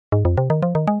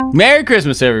Merry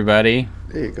Christmas, everybody.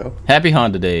 There you go. Happy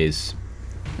Honda Days.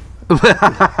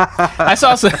 I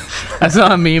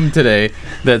saw a meme today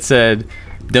that said,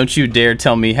 "Don't you dare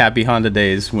tell me Happy Honda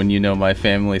Days when you know my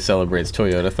family celebrates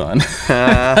Toyotathon."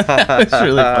 It's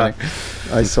really funny.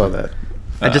 I saw that.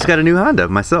 I just got a new Honda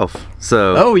myself.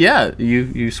 So. Oh yeah,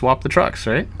 you swapped the trucks,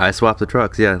 right? I swapped the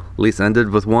trucks. Yeah, lease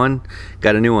ended with one,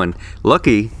 got a new one.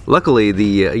 Luckily, the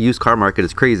used car market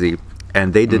is crazy,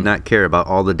 and they did not care about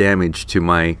all the damage to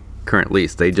my current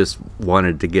lease. They just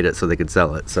wanted to get it so they could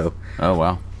sell it. So. Oh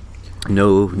wow.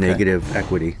 No negative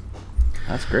equity.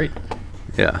 That's great.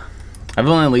 Yeah. I've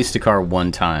only leased a car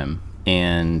one time,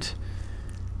 and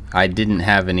I didn't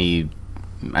have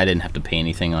to pay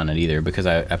anything on it either because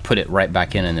I put it right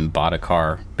back in and then bought a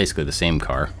car, basically the same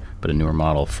car, but a newer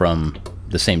model from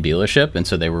the same dealership. And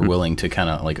so they were willing to kind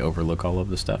of like overlook all of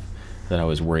the stuff that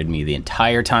always worried me the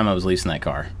entire time I was leasing that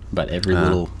car, about every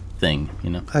little thing,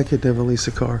 you know? I could never lease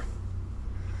a car.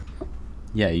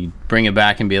 Yeah, you bring it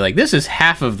back and be like, this is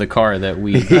half of the car that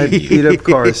we I gave you. beat up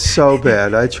cars so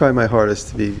bad. I try my hardest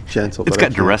to be gentle. It's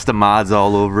but got Duresta mods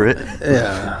all over it.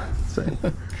 Yeah. So,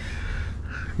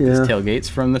 This yeah. tailgate's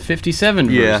from the 57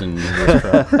 Yeah. version of this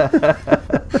car.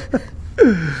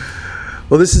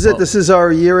 Well, this is it. This is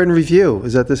our year in review.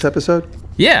 Is that this episode?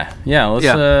 Yeah. Let's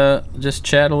just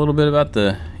chat a little bit about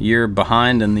the year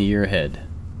behind and the year ahead.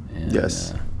 And,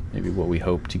 Yes. Maybe what we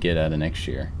hope to get out of next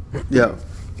year. Yeah.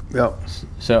 Yeah.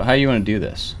 So how you want to do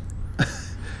this?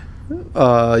 You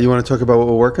want to talk about what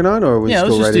we're working on, or we Yeah, just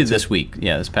let's go just right do into this week.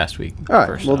 Yeah, this past week. All right.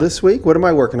 First Well, off. this week, what am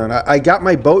I working on? I got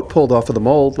my boat pulled off of the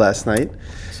mold last night.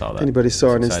 Saw that. Anybody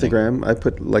saw on It's exciting. Instagram? I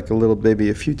put like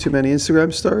a few too many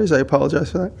Instagram stories. I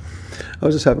apologize for that. I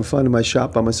was just having fun in my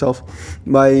shop by myself.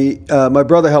 My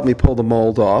brother helped me pull the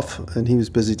mold off, and he was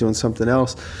busy doing something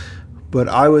else. But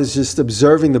I was just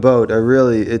observing the boat.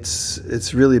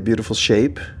 It's really a beautiful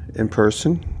shape in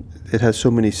person. It has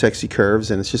so many sexy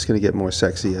curves, and it's just going to get more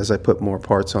sexy as I put more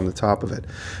parts on the top of it.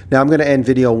 Now I'm going to end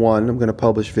video 1. I'm going to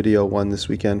publish video 1 this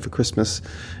weekend for Christmas,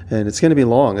 and it's going to be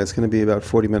long. It's going to be about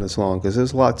 40 minutes long because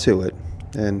there's a lot to it,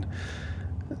 and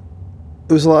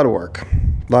it was a lot of work.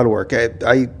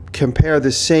 I compare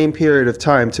the same period of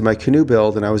time to my canoe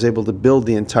build, and I was able to build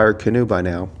the entire canoe by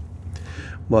now.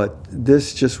 But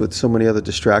this, just with so many other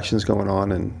distractions going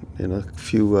on and a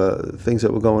few things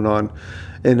that were going on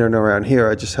in and around here,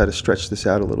 I just had to stretch this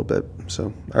out a little bit.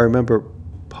 So I remember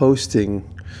posting,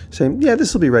 saying, yeah,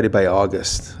 this will be ready by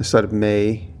August. I started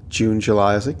May, June,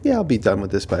 July. I was like, yeah, I'll be done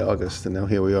with this by August. And now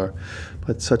here we are.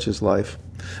 But such is life.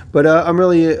 But I'm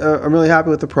really happy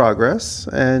with the progress.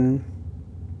 And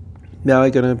now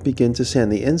I'm going to begin to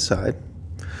sand the inside.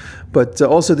 But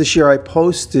also this year I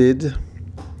posted...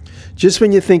 Just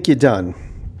when you think you're done,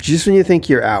 just when you think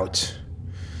you're out,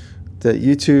 that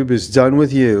YouTube is done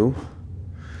with you,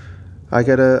 I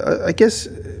got I guess,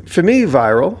 for me, a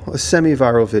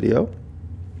semi-viral video.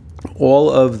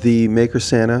 All of the Maker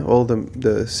Santa, all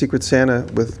the Secret Santa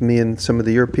with me and some of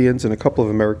the Europeans and a couple of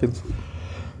Americans.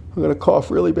 I'm going to cough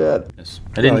really bad.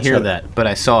 I didn't hear that, but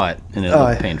I saw it, and it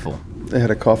looked painful. I had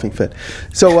a coughing fit.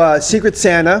 So Secret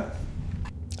Santa,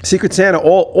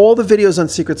 all the videos on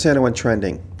Secret Santa went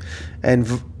trending. And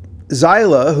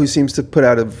Zyla, who seems to put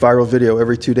out a viral video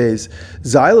every 2 days,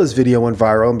 Zyla's video went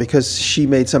viral, and because she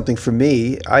made something for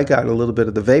me, I got a little bit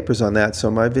of the vapors on that. So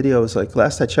my video was like,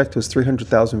 last I checked, was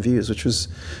 300,000 views, which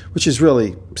is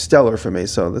really stellar for me.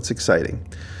 So that's exciting.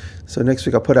 So next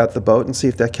week I'll put out the boat and see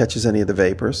if that catches any of the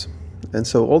vapors. And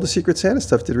so all the Secret Santa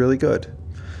stuff did really good,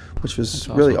 which was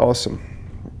really awesome.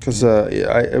 Because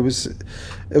it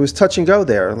was touch and go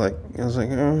there. Like I was like,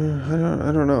 I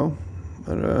don't know.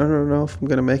 I don't know if I'm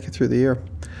going to make it through the year.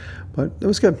 But it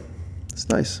was good. It's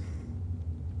nice.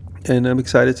 And I'm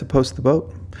excited to post the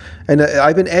boat. And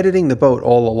I've been editing the boat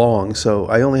all along, so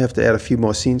I only have to add a few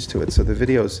more scenes to it. So the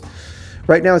video's...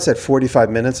 Right now it's at 45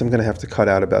 minutes. I'm going to have to cut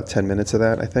out about 10 minutes of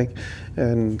that, I think,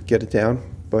 and get it down.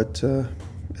 But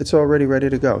it's already ready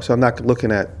to go. So I'm not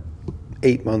looking at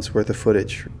 8 months worth of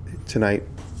footage tonight.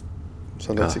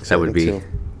 So that's exciting, that would be too.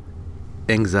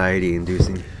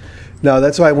 Anxiety-inducing. No,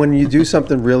 that's why when you do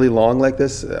something really long like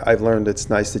this, I've learned it's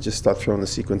nice to just start throwing the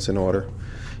sequence in order.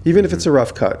 Even if it's a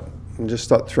rough cut, and just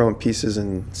start throwing pieces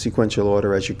in sequential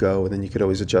order as you go, and then you could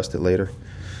always adjust it later.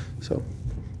 So,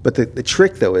 but the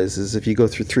trick, though, is if you go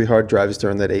through 3 hard drives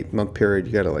during that 8-month period,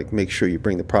 you got to like make sure you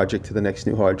bring the project to the next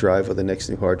new hard drive or the next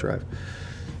new hard drive.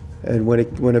 And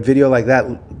when a video like that,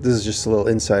 this is just a little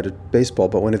insider baseball,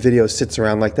 but when a video sits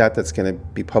around like that, that's going to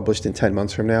be published in 10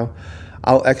 months from now,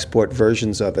 I'll export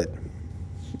versions of it.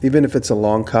 Even if it's a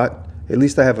long cut, at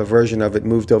least I have a version of it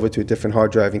moved over to a different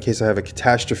hard drive in case I have a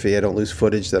catastrophe. I don't lose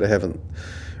footage that I haven't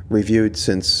reviewed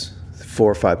since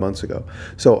 4 or 5 months ago.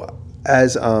 So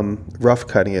as I'm rough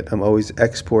cutting it, I'm always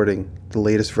exporting the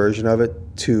latest version of it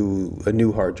to a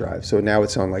new hard drive. So now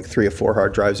it's on like 3 or 4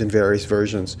 hard drives in various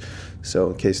versions. So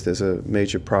in case there's a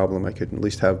major problem, I could at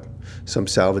least have some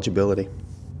salvageability.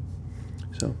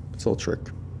 So it's a little trick.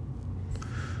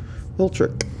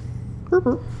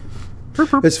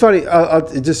 It's funny.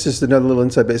 Just another little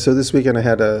inside base. So this weekend I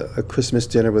had a Christmas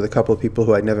dinner with a couple of people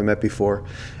who I'd never met before,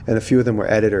 and a few of them were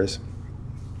editors,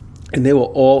 and they were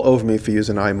all over me for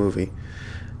using iMovie.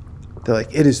 They're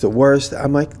like, "It is the worst."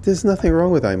 I'm like, "There's nothing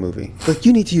wrong with iMovie." Like,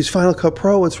 "You need to use Final Cut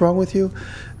Pro. What's wrong with you?"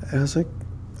 And I was like,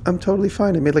 "I'm totally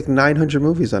fine. I made like 900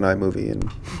 movies on iMovie and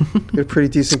got a pretty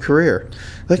decent career."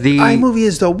 Like, iMovie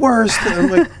is the worst. And I'm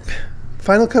like,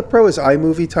 Final Cut Pro is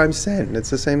iMovie times 10. It's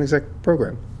the same exact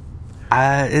program.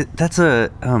 It's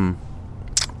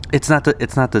not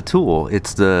the tool.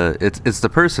 It's the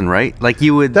person, right? Like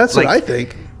you would. That's what I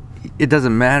think. It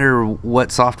doesn't matter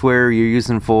what software you're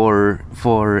using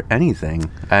for anything.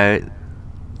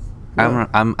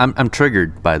 I'm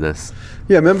triggered by this.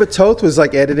 Yeah, remember Toth was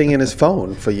like editing in his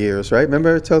phone for years, right?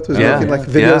 Remember Toth was making like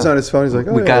videos on his phone. He's like,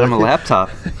 "Oh, we got him a laptop."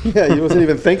 Yeah, he wasn't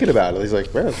even thinking about it. He's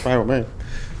like, "Well, it's fine with me."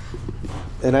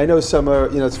 And I know some are,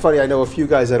 it's funny, I know a few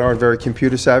guys that aren't very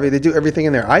computer savvy. They do everything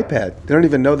in their iPad. They don't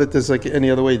even know that there's like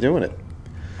any other way of doing it.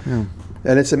 Yeah.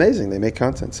 And it's amazing. They make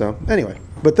content. So anyway,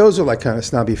 but those are like kind of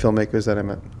snobby filmmakers that I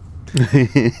met.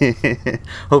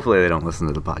 Hopefully they don't listen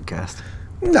to the podcast.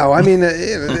 No, I mean,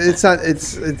 it's not,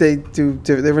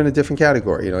 they're in a different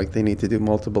category. Like they need to do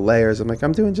multiple layers. I'm like,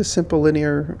 I'm doing just simple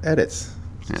linear edits.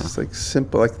 It's just like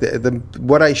simple, like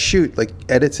what I shoot like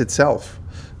edits itself.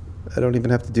 I don't even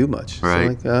have to do much.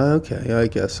 Right. So okay, I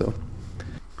guess so.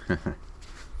 Cool.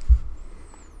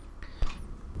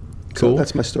 So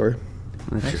that's my story.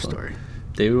 That's your story.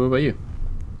 David, what about you?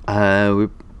 We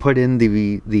put in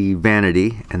the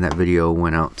vanity, and that video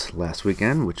went out last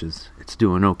weekend, it's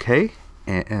doing okay,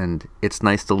 and it's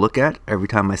nice to look at every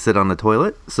time I sit on the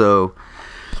toilet. So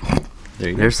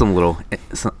there's some little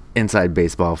inside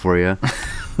baseball for you.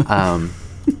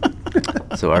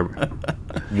 So our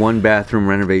one bathroom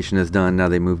renovation is done. Now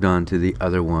they moved on to the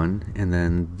other one. And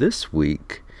then this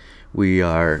week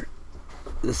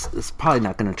this is probably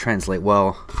not going to translate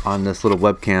well on this little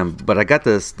webcam, but I got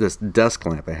this desk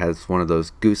lamp. It has one of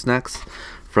those goosenecks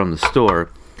from the store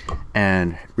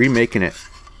and remaking it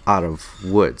out of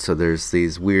wood. So there's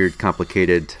these weird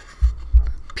complicated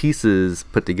pieces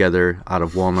put together out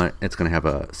of walnut. It's going to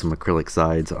have some acrylic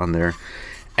sides on there.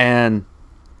 And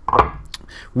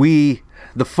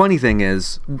the funny thing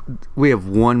is, we have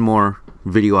one more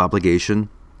video obligation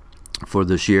for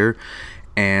this year,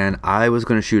 and I was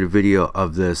going to shoot a video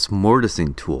of this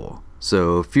mortising tool.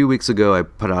 So a few weeks ago, I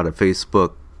put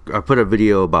a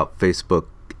video about Facebook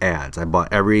ads. I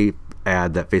bought every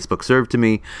ad that Facebook served to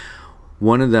me.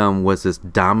 One of them was this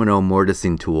Domino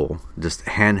mortising tool, just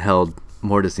handheld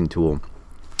mortising tool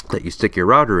that you stick your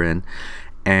router in,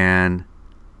 and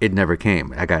it never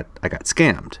came. I got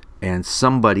scammed. And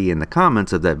somebody in the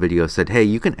comments of that video said, "Hey,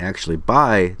 you can actually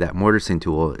buy that mortising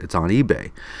tool. It's on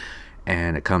eBay."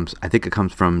 And I think it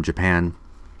comes from Japan.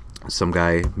 Some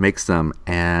guy makes them,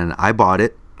 and I bought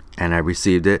it and I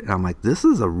received it. And I'm like, this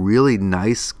is a really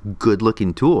nice, good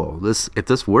looking tool. If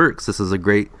this works, this is a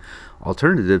great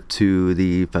alternative to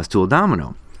the Festool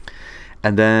Domino.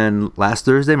 And then last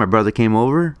Thursday, my brother came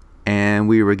over and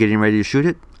we were getting ready to shoot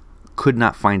it. Could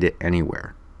not find it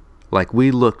anywhere. Like,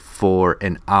 we looked for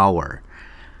an hour.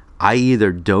 I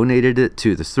either donated it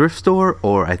to the thrift store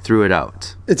or I threw it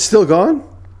out. It's still gone?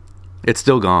 It's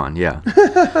still gone, yeah.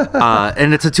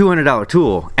 And it's a $200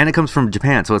 tool, and it comes from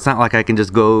Japan, so it's not like I can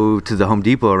just go to the Home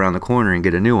Depot around the corner and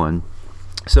get a new one.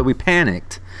 So we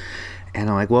panicked, and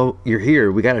I'm like, well, you're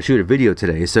here. We got to shoot a video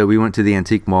today. So we went to the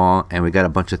antique mall, and we got a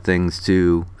bunch of things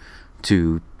to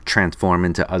transform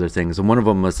into other things. And one of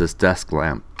them was this desk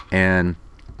lamp. And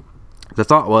the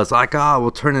thought was like,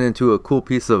 we'll turn it into a cool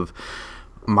piece of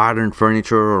modern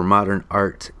furniture or modern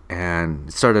art. And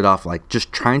it started off like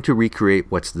just trying to recreate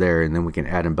what's there, and then we can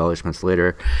add embellishments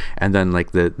later. And then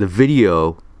like the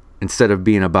video, instead of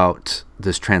being about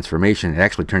this transformation, it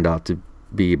actually turned out to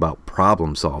be about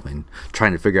problem solving,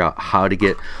 trying to figure out how to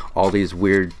get all these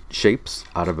weird shapes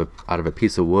out of a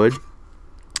piece of wood.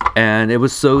 And it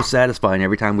was so satisfying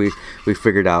every time we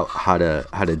figured out how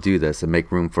to do this and make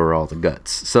room for all the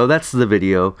guts. So that's the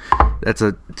video. That's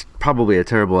probably a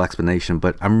terrible explanation,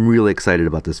 but I'm really excited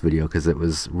about this video because it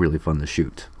was really fun to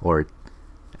shoot. Or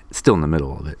still in the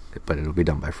middle of it, but it'll be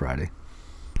done by Friday.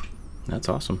 That's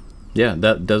awesome. Yeah,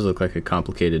 that does look like a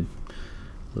complicated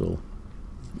little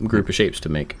group of shapes to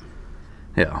make.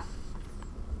 Yeah.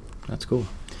 That's cool.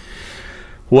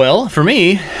 Well, for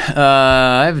me,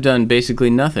 I've done basically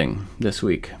nothing this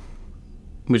week,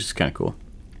 which is kind of cool.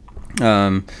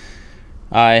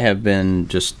 I have been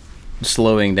just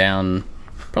slowing down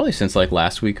probably since like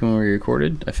last week when we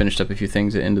recorded. I finished up a few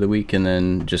things at the end of the week and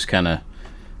then just kind of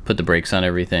put the brakes on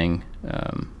everything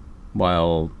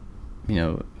while, you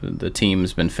know, the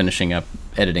team's been finishing up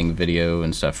editing video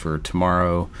and stuff for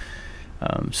tomorrow.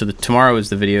 So tomorrow is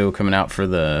the video coming out for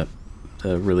the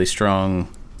really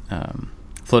strong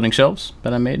floating shelves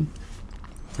that I made.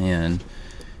 And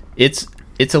it's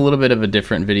a little bit of a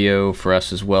different video for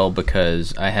us as well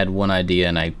because I had one idea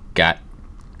and I got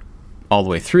all the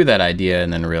way through that idea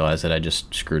and then realized that I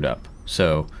just screwed up.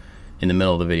 So in the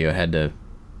middle of the video I had to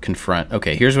confront,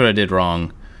 okay, here's what I did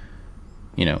wrong.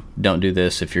 You know, don't do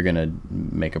this if you're going to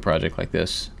make a project like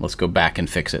this. Let's go back and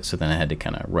fix it. So then I had to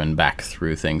kind of run back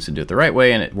through things and do it the right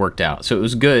way, and it worked out. So it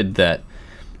was good that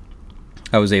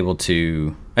I was able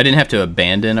to, I didn't have to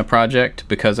abandon a project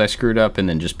because I screwed up and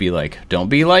then just be like, don't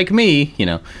be like me, you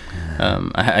know.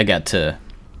 I got to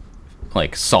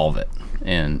like solve it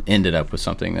and ended up with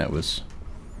something that was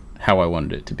how I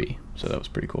wanted it to be. So that was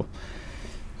pretty cool.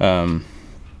 And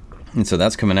so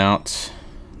that's coming out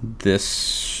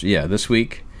this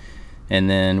week. And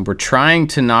then we're trying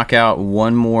to knock out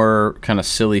one more kind of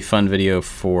silly fun video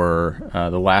for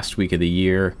the last week of the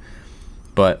year,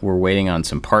 but we're waiting on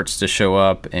some parts to show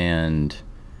up, and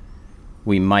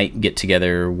we might get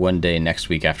together one day next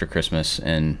week after Christmas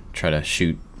and try to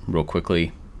shoot real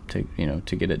quickly to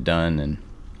get it done, and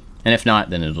if not,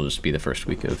 then it'll just be the first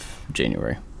week of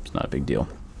January. It's not a big deal.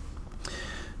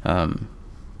 And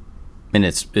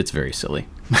it's very silly.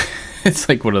 It's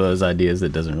like one of those ideas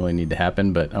that doesn't really need to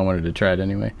happen, but I wanted to try it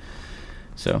anyway.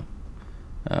 So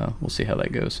we'll see how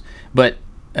that goes. But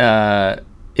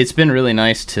it's been really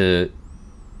nice to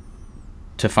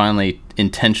finally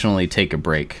intentionally take a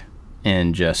break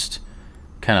and just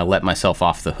kind of let myself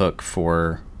off the hook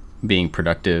for being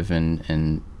productive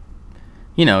and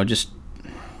you know, just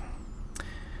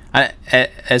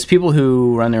as people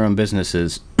who run their own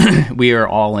businesses, we are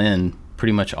all in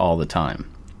pretty much all the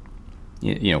time.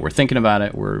 You know, we're thinking about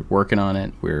it, we're working on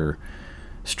it, we're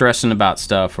stressing about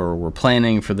stuff, or we're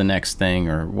planning for the next thing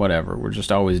or whatever. We're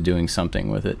just always doing something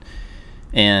with it.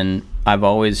 And I've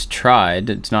always tried,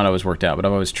 it's not always worked out, but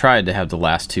I've always tried to have the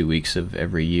last 2 weeks of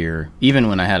every year, even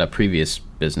when I had a previous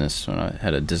business, when I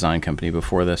had a design company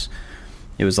before this,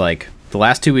 it was like the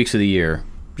last 2 weeks of the year,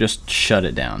 just shut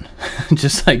it down.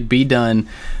 Just like be done.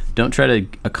 Don't try to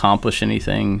accomplish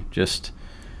anything. Just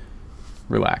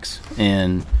relax.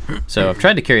 And so I've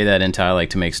tried to carry that into I like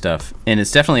to make stuff, and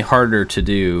it's definitely harder to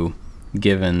do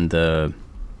given the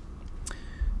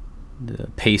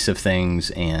pace of things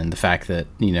and the fact that,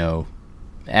 you know,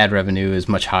 ad revenue is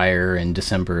much higher in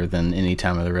December than any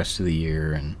time of the rest of the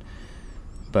year.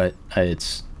 But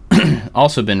it's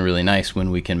also been really nice when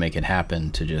we can make it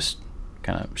happen to just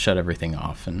kind of shut everything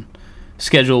off and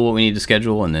schedule what we need to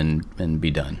schedule and be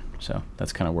done. So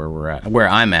that's kind of where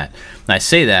I'm at. And I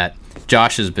say that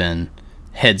Josh has been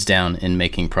heads down in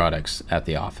making products at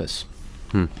the office,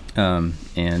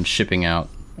 and shipping out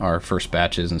our first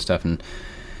batches and stuff, and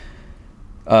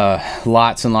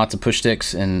lots and lots of push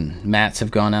sticks and mats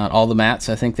have gone out. All the mats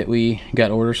I think that we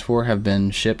got orders for have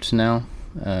been shipped now,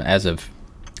 as of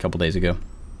a couple days ago.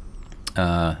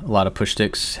 A lot of push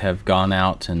sticks have gone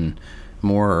out, and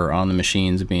more are on the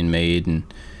machines being made, and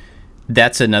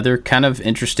that's another kind of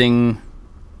interesting,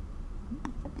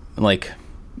 like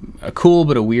a cool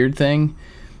but a weird thing.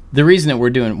 The reason that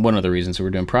one of the reasons that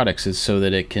we're doing products is so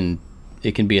that it can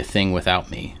be a thing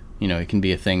without me. You know, it can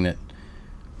be a thing that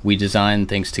we design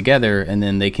things together and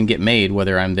then they can get made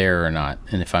whether I'm there or not.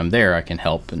 And if I'm there, I can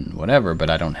help and whatever, but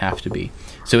I don't have to be.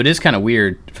 So it is kind of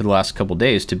weird for the last couple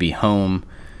days to be home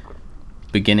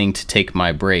beginning to take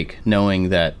my break, knowing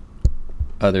that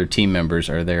other team members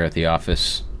are there at the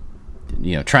office,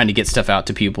 you know, trying to get stuff out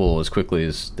to people as quickly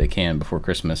as they can before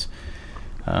Christmas.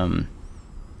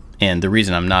 And the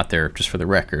reason I'm not there, just for the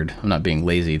record, I'm not being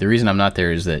lazy. The reason I'm not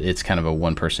there is that it's kind of a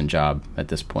one-person job at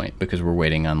this point because we're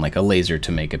waiting on like a laser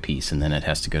to make a piece, and then it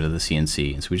has to go to the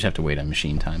CNC, and so we just have to wait on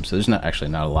machine time. So there's not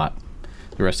a lot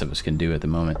the rest of us can do at the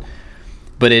moment.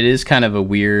 But it is kind of a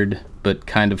weird, but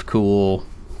kind of cool,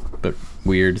 but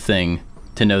weird thing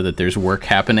to know that there's work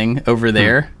happening over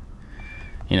there,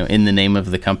 you know, in the name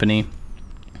of the company,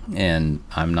 and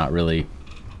I'm not really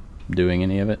doing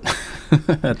any of it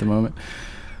at the moment.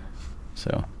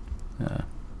 So,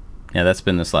 yeah, that's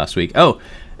been this last week. Oh,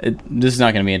 this is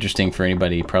not going to be interesting for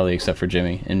anybody, probably except for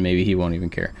Jimmy, and maybe he won't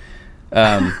even care.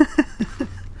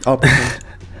 I'll pretend.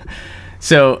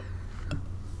 So,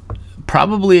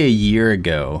 probably a year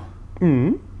ago,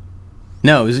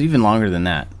 No, it was even longer than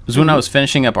that. It was when I was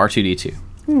finishing up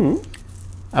R2D2.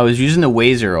 I was using the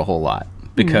Wazer a whole lot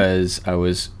because I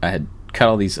had cut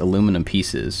all these aluminum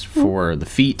pieces for the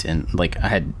feet, and like I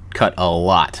had cut a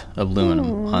lot of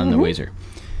aluminum on the Wazer.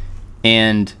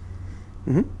 And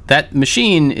that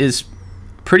machine is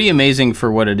pretty amazing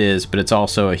for what it is, but it's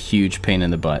also a huge pain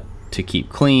in the butt to keep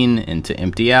clean and to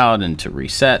empty out and to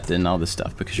reset and all this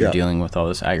stuff because you're dealing with all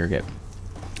this aggregate.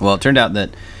 Well, it turned out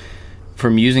that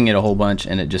from using it a whole bunch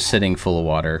and it just sitting full of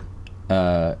water,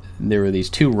 there were these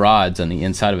two rods on the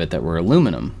inside of it that were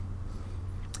aluminum,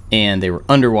 and they were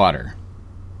underwater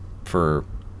for,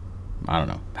 I don't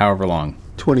know, however long.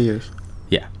 20 years.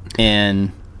 Yeah.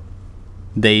 And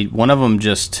one of them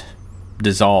just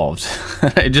dissolved.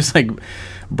 It just like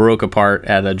broke apart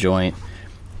at a joint,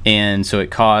 and so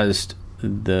it caused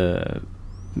the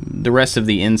rest of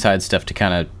the inside stuff to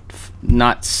kind of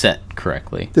not set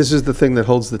correctly. This is the thing that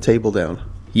holds the table down.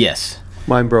 Yes.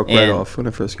 Mine broke right off when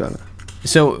I first got it.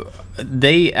 So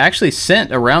they actually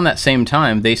sent, around that same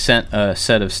time, they sent a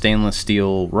set of stainless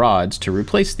steel rods to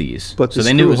replace these. But so the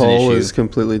they knew it screw was an hole issue. is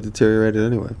completely deteriorated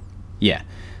anyway. Yeah.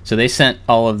 So they sent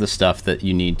all of the stuff that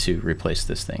you need to replace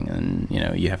this thing, and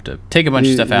you have to take a bunch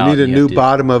of stuff out. You need a you new have to-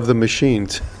 bottom of the machine.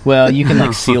 Well, you can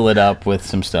like seal it up with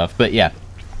some stuff, but yeah.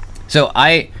 So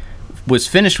I was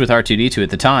finished with R2D2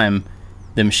 at the time.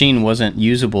 The machine wasn't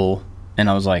usable, and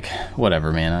I was like,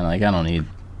 whatever, man. I don't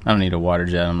need a water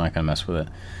jet. I'm not gonna mess with it.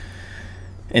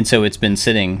 And so it's been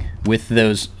sitting with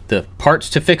the parts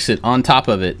to fix it on top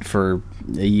of it for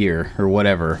a year or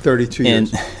whatever. 32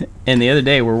 years. And the other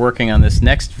day we're working on this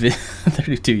next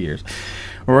 32 years.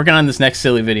 We're working on this next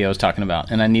silly video I was talking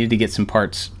about, and I needed to get some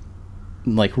parts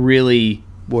like really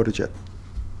Water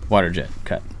jet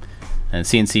cut. And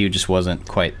CNC just wasn't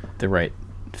quite the right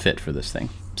fit for this thing.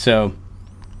 So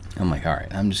I'm like, all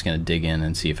right, I'm just going to dig in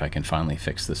and see if I can finally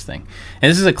fix this thing. And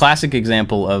this is a classic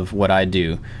example of what I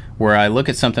do, where I look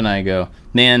at something and I go,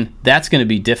 man, that's going to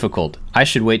be difficult. I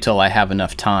should wait till I have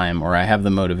enough time or I have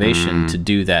the motivation to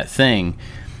do that thing.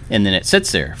 And then it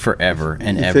sits there forever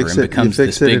and You ever fix and it, becomes you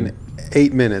this fix it big... in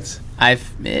 8 minutes.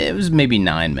 It was maybe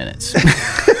 9 minutes.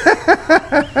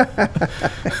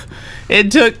 It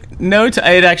took no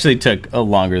time. It actually took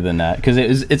longer than that because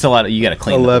it's a lot. You got to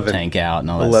clean the whole 11. tank out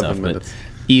and all that 11 stuff. minutes.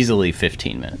 But easily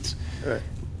 15 minutes.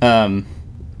 Right.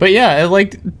 But yeah,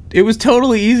 it was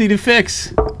totally easy to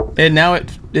fix, and now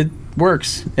it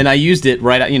works. And I used it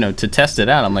to test it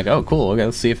out. I'm like, oh, cool. Okay,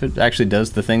 let's see if it actually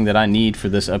does the thing that I need for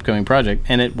this upcoming project.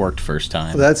 And it worked first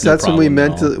time. That's when we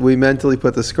mentally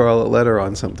put the scarlet letter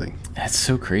on something. That's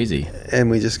so crazy. And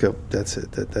we just go, that's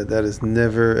it. That is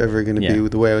never ever going to be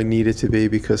the way I need it to be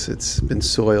because it's been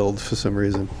soiled for some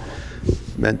reason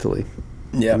mentally.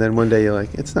 Yeah. And then one day you're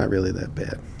like, it's not really that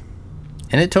bad.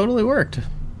 And it totally worked.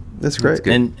 That's great.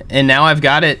 And now I've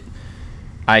got it.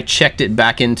 I checked it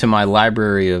back into my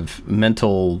library of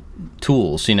mental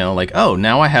tools, oh,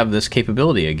 now I have this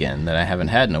capability again that I haven't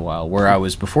had in a while, where I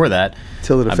was before that.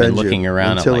 Until it I've offends been looking you.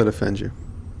 around. Until it offends you.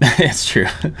 It's true.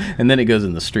 And then it goes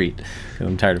in the street because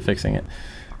I'm tired of fixing it.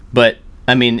 But,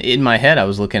 I mean, in my head, I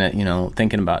was looking at,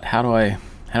 thinking about how do I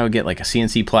get like a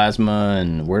CNC plasma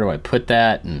and where do I put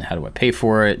that and how do I pay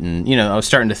for it? And, I was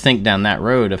starting to think down that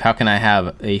road of how can I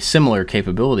have a similar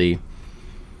capability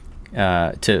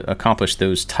to accomplish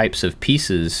those types of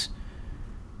pieces,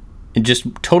 and just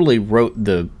totally wrote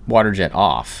the water jet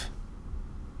off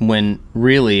when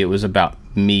really it was about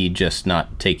me just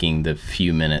not taking the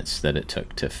few minutes that it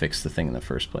took to fix the thing in the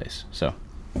first place. So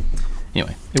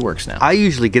anyway, it works now. I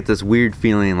usually get this weird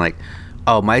feeling like,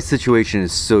 oh, my situation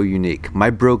is so unique. My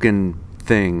broken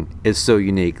thing is so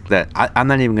unique that I'm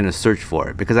not even going to search for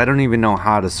it because I don't even know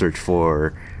how to search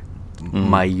for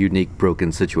my unique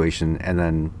broken situation, and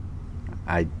then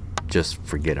I just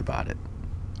forget about it.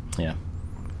 Yeah.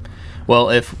 Well,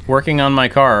 if working on my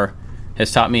car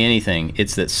has taught me anything,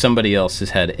 it's that somebody else has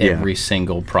had every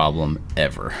single problem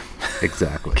ever.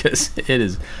 Exactly. Because it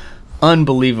is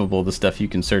unbelievable the stuff you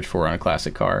can search for on a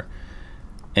classic car.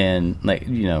 And,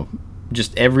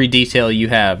 just every detail you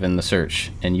have in the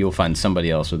search, and you'll find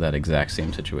somebody else with that exact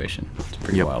same situation. It's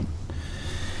pretty wild.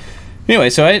 Anyway,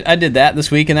 so I did that this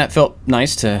week, and that felt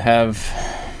nice to have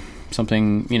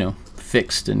something,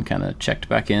 fixed and kind of checked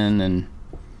back in, and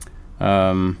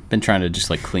been trying to just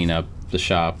clean up the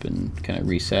shop and kind of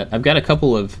reset. I've got a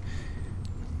couple of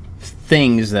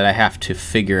things that I have to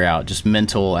figure out, just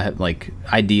mental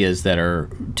ideas that are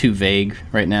too vague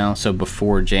right now. So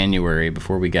before January,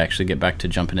 before we actually get back to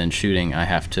jumping in shooting, I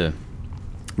have to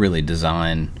really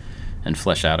design and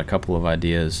flesh out a couple of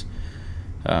ideas.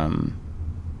 And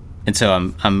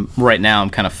so I'm right now I'm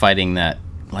kind of fighting that,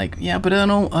 but I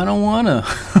don't want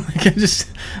to.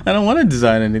 I don't want to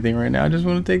design anything right now. I just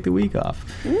want to take the week off.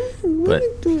 But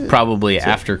probably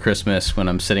after Christmas, when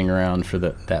I'm sitting around for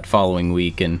that following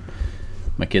week and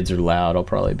my kids are loud, I'll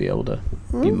probably be able to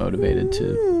be motivated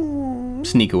to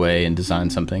sneak away and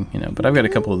design something, But I've got a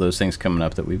couple of those things coming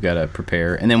up that we've got to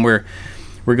prepare, and then we're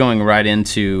going right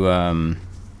into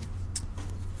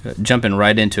jumping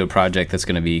right into a project that's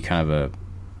going to be kind of a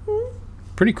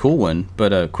pretty cool one,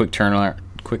 but a quick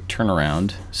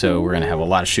turnaround. So we're going to have a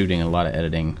lot of shooting and a lot of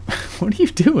editing. What are you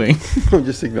doing? I'm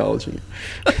just acknowledging it.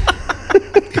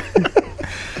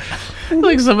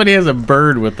 Like somebody has a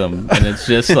bird with them, and it's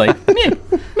just like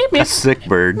A sick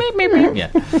bird.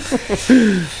 Yeah.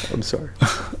 I'm sorry.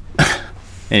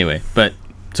 Anyway,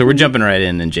 so we're jumping right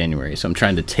in January. So I'm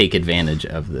trying to take advantage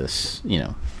of this,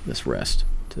 this rest.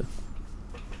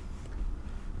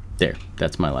 There,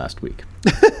 that's my last week.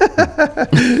 I'm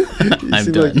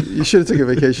done. Like you should have taken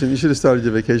a vacation. You should have started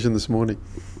your vacation this morning.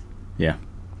 Yeah.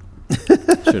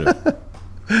 Should have.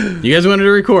 You guys wanted to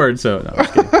record, so no, I'm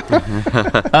just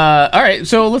kidding. All right,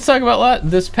 so let's talk about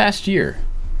this past year.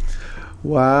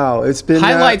 Wow, it's been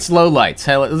highlights, lowlights.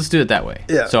 Let's do it that way.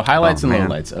 Yeah. So highlights and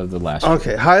lowlights of the last year.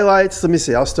 Okay, highlights. Let me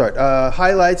see. I'll start.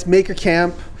 Highlights. Maker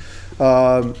Camp.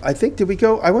 I think did we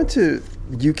go? I went to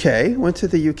UK. Went to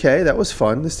the UK. That was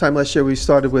fun. This time last year we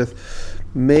started with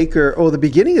Maker. Oh, the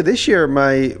beginning of this year,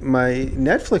 my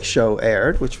Netflix show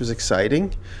aired, which was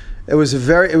exciting. It was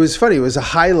funny. It was a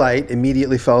highlight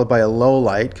immediately followed by a low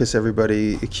light because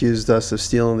everybody accused us of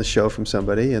stealing the show from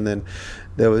somebody, and then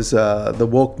there was the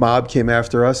woke mob came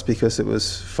after us because it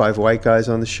was 5 white guys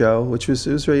on the show, it was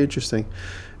very interesting.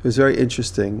 It was very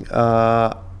interesting.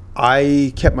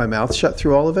 I kept my mouth shut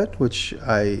through all of it, which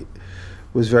I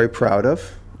was very proud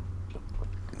of.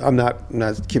 I'm not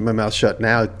keeping my mouth shut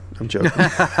now. I'm joking.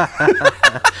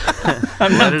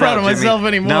 I'm not proud of myself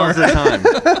anymore. Now's the time.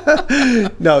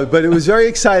 No, but it was very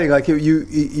exciting. Like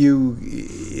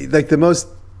you like the most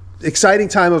exciting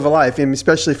time of a life, and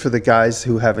especially for the guys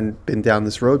who haven't been down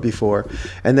this road before.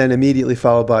 And then immediately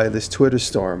followed by this Twitter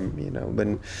storm,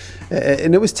 and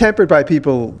it was tempered by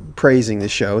people praising the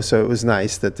show. So it was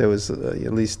nice that there was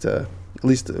at least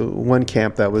one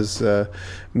camp that was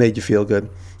made you feel good.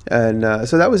 And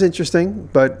so that was interesting,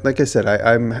 but like I said,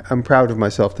 I'm proud of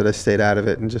myself that I stayed out of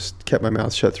it and just kept my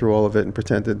mouth shut through all of it and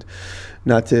pretended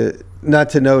not to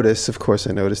notice. Of course,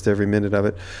 I noticed every minute of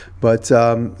it, but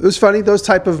it was funny. Those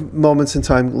type of moments in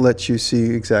time let you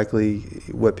see exactly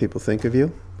what people think of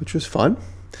you, which was fun.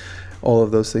 All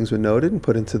of those things were noted and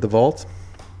put into the vault.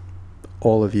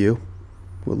 All of you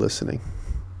were listening.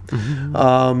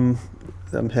 Mm-hmm.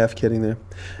 I'm half kidding there.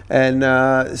 And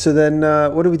so then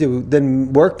what do we do?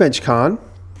 Then Workbench Con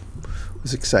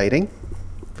was exciting,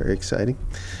 very exciting.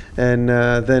 And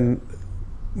then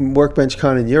Workbench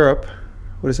Con in Europe,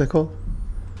 what is that called?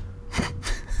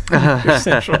 Maker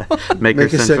Central. Maker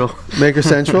Central. Maker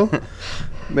Central.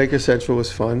 Maker Central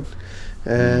was fun.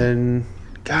 And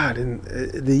God,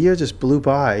 the year just blew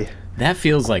by. That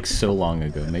feels like so long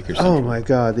ago, Maker Central. Oh my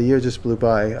God, the year just blew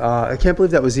by. I can't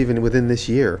believe that was even within this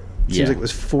year. Seems like it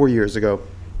was 4 years ago.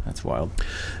 That's wild.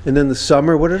 And then the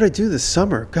summer, what did I do this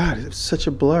summer? God, it was such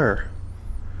a blur.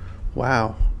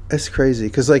 Wow, that's crazy.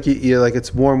 Because like you're like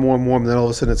it's warm, and then all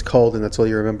of a sudden it's cold, and that's all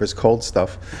you remember is cold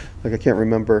stuff. Like I can't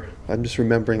remember. I'm just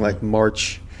remembering like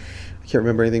March. I can't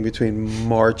remember anything between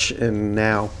March and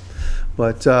now.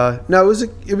 But no,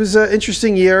 it was an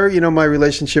interesting year. My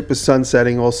relationship was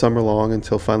sunsetting all summer long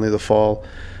until finally the fall,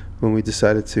 when we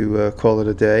decided to call it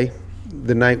a day.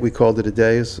 The Night We Called It a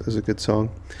Day is a good song,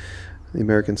 the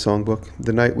American Songbook.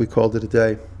 The Night We Called It a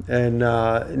Day.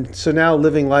 And so now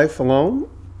living life alone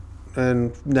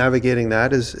and navigating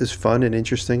that is fun and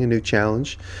interesting, a new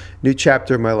challenge, new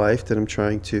chapter of my life that I'm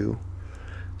trying to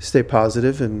stay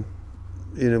positive and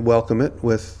welcome it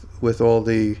with all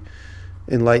the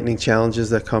enlightening challenges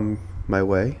that come my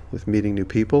way, with meeting new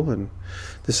people and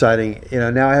deciding,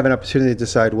 now I have an opportunity to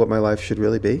decide what my life should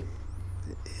really be.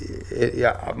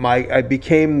 I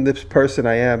became this person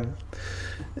I am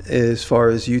as far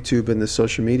as YouTube and the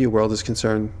social media world is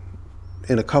concerned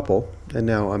in a couple, and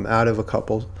now I'm out of a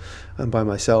couple. I'm by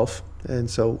myself, and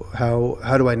so how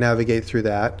do I navigate through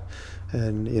that,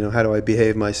 and how do I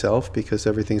behave myself, because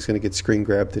everything's going to get screen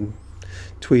grabbed and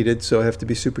tweeted, so I have to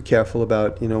be super careful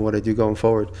about what I do going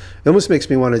forward. It almost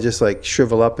makes me want to just like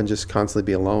shrivel up and just constantly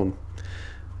be alone,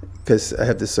 because I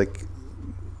have this like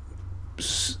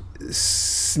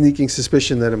sneaking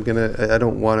suspicion that I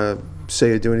don't want to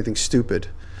say or do anything stupid.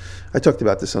 I talked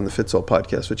about this on the Fitz All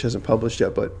podcast, which hasn't published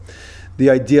yet, but the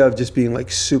idea of just being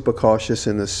like super cautious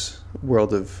in this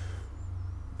world of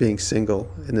being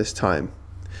single in this time.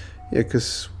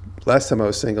 Because last time I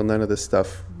was single, none of this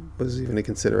stuff was even a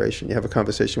consideration. You have a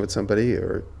conversation with somebody,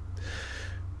 or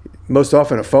most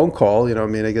often a phone call. I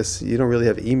mean, I guess you don't really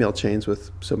have email chains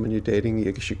with someone you're dating.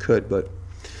 I guess you could, but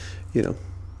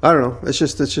I don't know. It's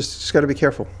just got to be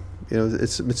careful.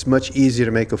 It's much easier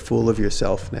to make a fool of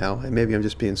yourself now, and maybe I'm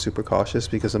just being super cautious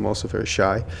because I'm also very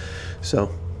shy.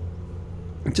 So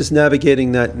just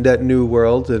navigating that new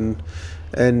world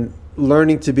and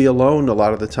learning to be alone a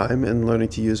lot of the time, and learning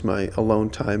to use my alone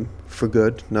time for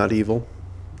good, not evil,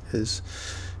 is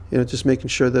just making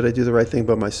sure that I do the right thing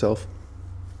by myself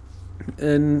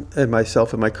and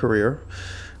myself and my career.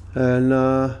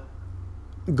 And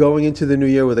going into the new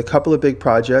year with a couple of big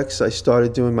projects. I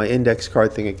started doing my index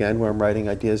card thing again, where I'm writing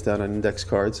ideas down on index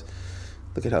cards.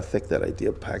 Look at how thick that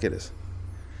idea packet is.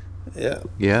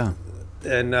 Yeah.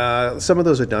 And some of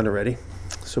those are done already.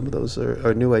 Some of those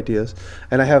are new ideas.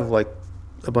 And I have like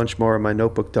a bunch more in my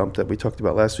notebook dump that we talked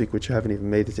about last week, which I haven't even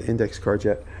made it to index cards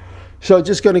yet. So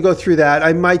just going to go through that.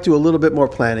 I might do a little bit more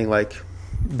planning, like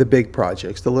the big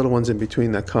projects. The little ones in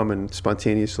between that come and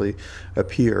spontaneously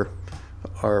appear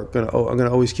I'm going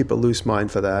to always keep a loose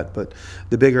mind for that. But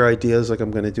the bigger ideas, like I'm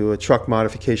going to do a truck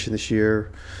modification this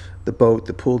year, the boat,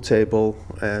 the pool table,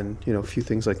 and a few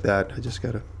things like that.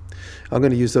 I'm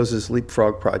going to use those as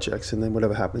leapfrog projects, and then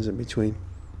whatever happens in between.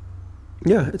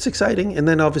 Yeah, it's exciting. And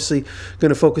then obviously going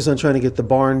to focus on trying to get the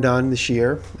barn done this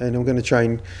year, and I'm going to try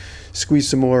and squeeze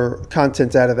some more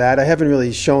content out of that. I haven't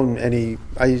really shown any.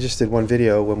 I just did one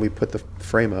video when we put the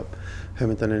frame up.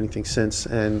 Haven't done anything since.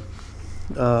 And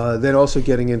then also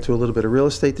getting into a little bit of real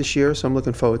estate this year, so I'm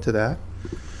looking forward to that.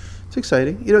 It's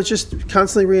exciting. It's just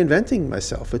constantly reinventing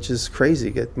myself, which is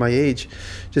crazy at my age.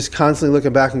 Just constantly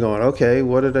looking back and going, okay,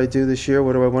 what did I do this year?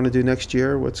 What do I want to do next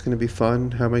year? What's going to be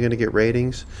fun? How am I going to get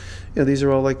ratings? These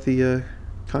are all like the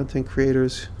content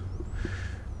creators'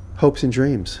 hopes and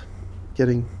dreams,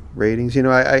 getting ratings.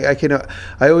 I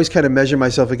always kind of measure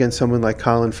myself against someone like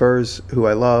Colin Furze, who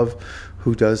I love,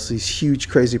 who does these huge,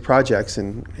 crazy projects,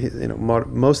 and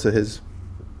most of his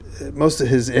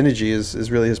energy is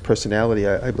really his personality.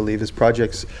 I believe his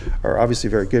projects are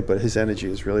obviously very good, but his energy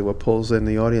is really what pulls in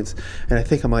the audience. And I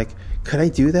think I'm like, could I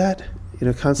do that?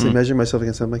 Constantly measure myself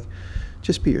against something. I'm like,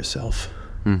 just be yourself.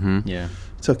 Mm-hmm. Yeah,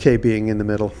 it's okay being in the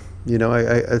middle.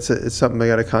 It's something I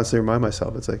got to constantly remind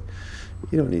myself. It's like,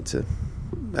 you don't need to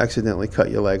accidentally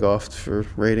cut your leg off for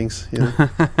ratings.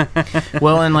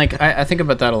 Well, and like I think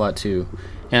about that a lot too,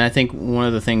 and I think one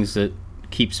of the things that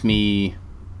keeps me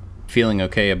feeling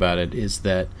okay about it is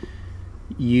that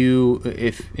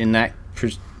if in that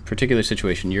particular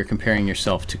situation you're comparing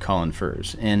yourself to Colin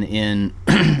Furze, and in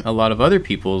a lot of other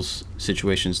people's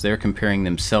situations they're comparing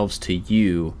themselves to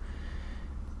you,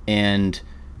 and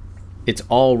it's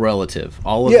all relative.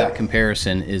 All of that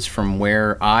comparison is from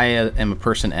where I am a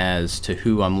person as to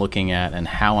who I'm looking at and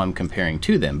how I'm comparing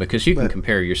to them, because you can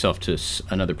compare yourself to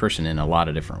another person in a lot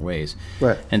of different ways.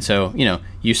 Right. And so,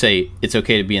 you say it's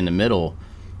okay to be in the middle,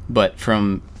 but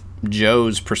from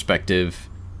Joe's perspective,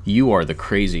 you are the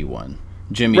crazy one.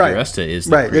 Jimmy DiResta is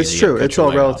the crazy. It's true. It's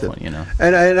all relative. One,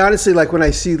 And honestly, like when I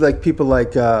see like people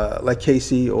like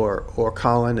Casey or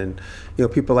Colin and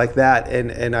people like that,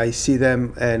 and I see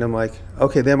them and I'm like,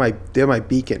 okay, they're my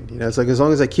beacon. It's like as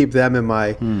long as I keep them in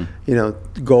my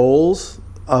goals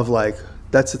of like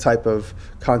that's the type of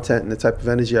content and the type of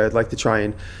energy I'd like to try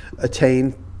and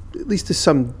attain, at least to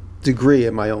some degree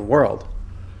in my own world.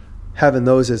 Having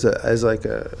those as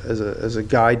a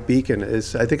guide beacon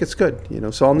is, I think it's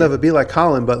good. So I'll never be like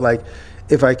Colin, but like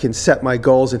if I can set my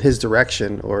goals in his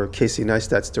direction or Casey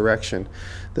Neistat's direction,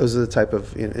 those are the type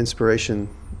of inspiration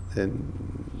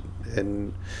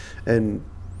and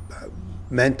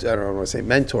I don't want to say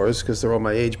mentors because they're all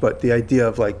my age, but the idea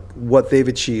of like what they've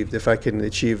achieved, if I can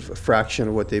achieve a fraction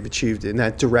of what they've achieved in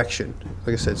that direction,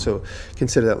 like I said, so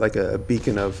consider that like a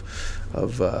beacon of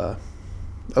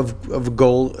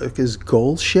goal. Is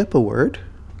goal ship a word?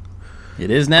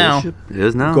 It is now. It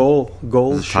is now. Goal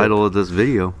the ship. title of this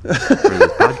video for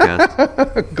this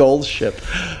podcast. Goal ship.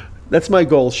 That's my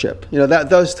goal ship.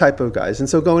 Those type of guys. And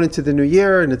so going into the new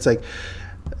year, and it's like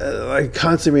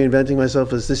constantly reinventing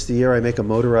myself. Is this the year I make a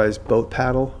motorized boat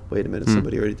paddle? Wait a minute,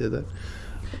 somebody already did that.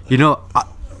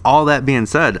 All that being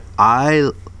said,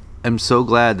 I am so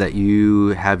glad that you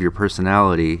have your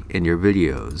personality in your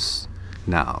videos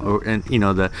now. And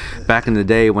the back in the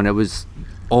day when it was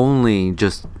only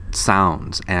just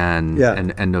sounds and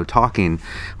no talking,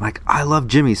 I'm like, I love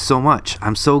Jimmy so much.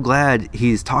 I'm so glad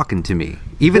he's talking to me.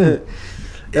 Even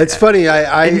it's funny.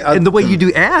 And the way you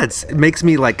do ads, it makes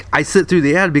me like I sit through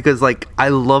the ad because like I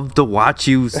love to watch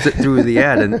you sit through the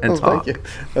ad and talk. Thank you.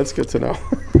 That's good to know.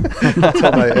 I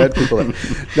told my ad people that.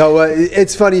 No,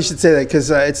 it's funny you should say that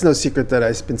because it's no secret that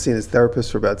I've been seeing his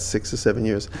therapist for about 6 or 7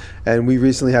 years, and we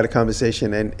recently had a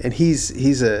conversation. And he was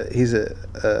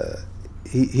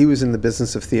in the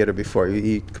business of theater before.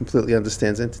 He completely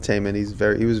understands entertainment. He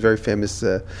was a very famous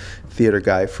theater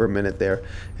guy for a minute there,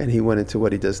 and he went into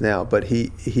what he does now. But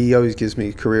he always gives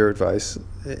me career advice,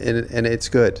 and it's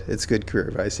good. It's good career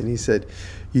advice. And he said,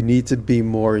 you need to be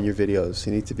more in your videos.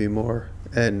 You need to be more.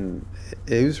 And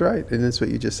he was right, and that's what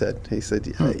you just said. He said,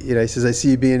 he says, I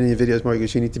see you being in your videos more. He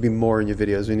goes, you need to be more in your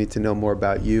videos. We need to know more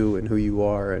about you and who you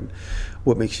are and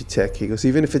what makes you tick. He goes,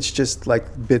 even if it's just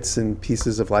like bits and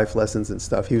pieces of life lessons and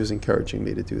stuff, he was encouraging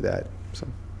me to do that. So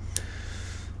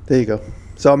there you go.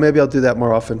 So maybe I'll do that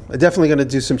more often. I'm definitely going to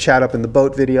do some chat up in the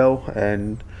boat video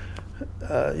and,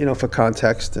 for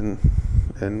context and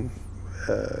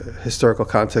historical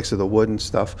context of the wood and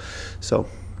stuff. So,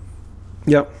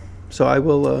 yeah. So I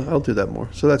will. I'll do that more.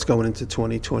 So that's going into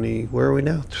 2020. Where are we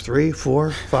now? 3,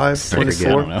 4, 5,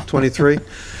 24, 23.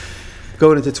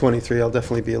 Going into 23, I'll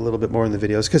definitely be a little bit more in the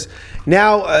videos because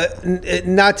now,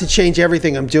 not to change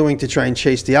everything I'm doing to try and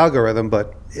chase the algorithm,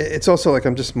 but it's also like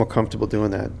I'm just more comfortable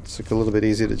doing that. It's like a little bit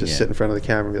easier to just sit in front of the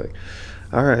camera and be like,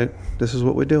 all right, this is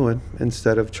what we're doing,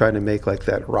 instead of trying to make like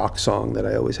that rock song that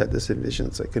I always had this envision.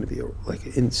 It's like going to be like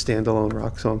a standalone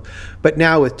rock song. But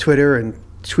now with Twitter and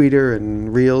Tweeter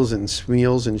and Reels and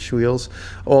Smeals and Schweels,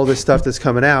 all this stuff that's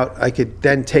coming out, I could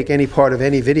then take any part of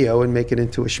any video and make it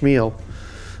into a Schmeal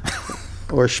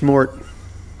or a Schmort.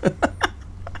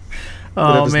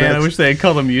 Oh man, next. I wish they had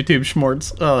called them YouTube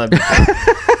Schmorts. Oh, that'd be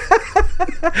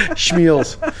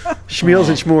Schmeals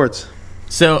and Schmorts.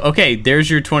 So, okay, there's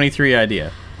your 23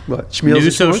 idea. What? Schmeals New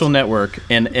and social Schmorts? network,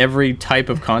 and every type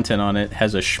of content on it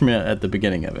has a schme at the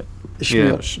beginning of it.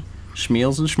 Schmeal. Yeah.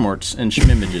 Schmeals and Schmorts and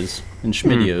Schmimages and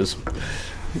Schmidios.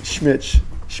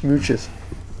 Schmooches.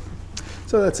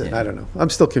 So that's it. Yeah. I don't know. I'm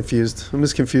still confused. I'm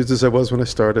as confused as I was when I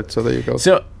started. So there you go.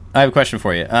 So I have a question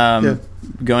for you.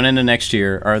 Going into next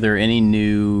year, are there any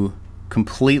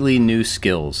completely new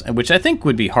skills, which I think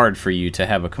would be hard for you to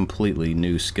have a completely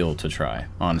new skill to try,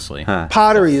 honestly?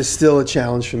 Pottery is still a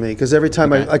challenge for me because every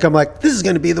time I'm like, this is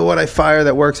going to be the one I fire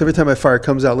that works. Every time I fire, it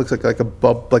comes out, looks like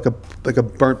a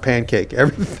burnt pancake.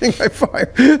 Everything I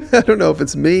fire, I don't know if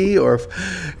it's me or if,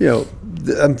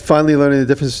 I'm finally learning the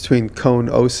difference between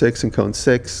cone 06 and cone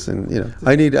 6, and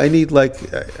I need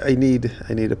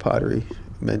a pottery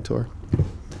mentor.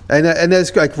 And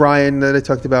there's like Ryan that I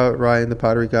talked about. Ryan, the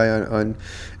pottery guy on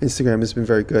Instagram, has been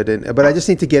very good. But I just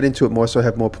need to get into it more so I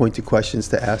have more pointed questions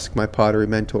to ask my pottery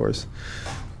mentors.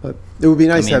 But it would be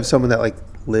nice to have someone that like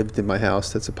lived in my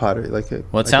house that's a pottery.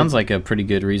 Well, it sounds like a pretty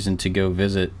good reason to go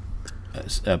visit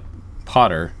a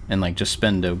potter and like just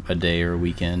spend a day or a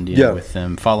weekend with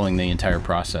them, following the entire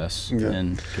process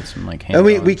and get some like hands-on.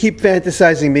 And we keep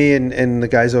fantasizing, me and the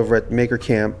guys over at Maker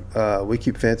Camp, we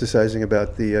keep fantasizing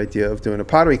about the idea of doing a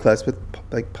pottery class, but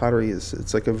like pottery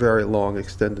it's like a very long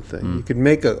extended thing. You could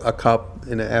make a cup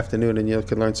in the afternoon and you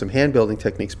can learn some hand building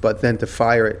techniques, but then to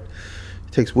fire it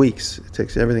takes weeks.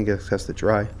 Everything has to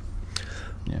dry.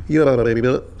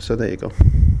 So there you go.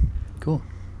 Cool.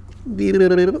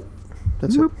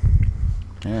 That's it.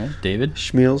 All right, David.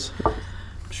 Schmeals.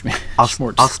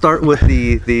 I'll start with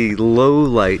the low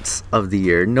lights of the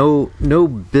year. No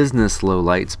business low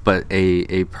lights, but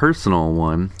a personal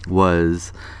one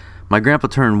was my grandpa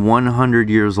turned 100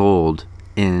 years old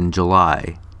in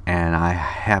July, and I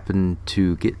happened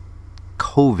to get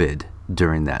COVID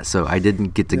during that, so I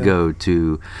didn't get to go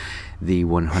to the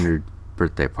 100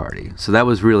 birthday party. So that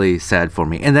was really sad for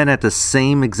me. And then at the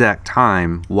same exact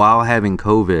time, while having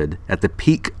COVID, at the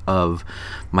peak of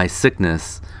my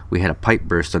sickness, we had a pipe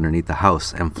burst underneath the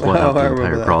house and flood out the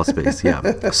entire crawl space.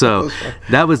 Yeah. So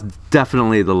that was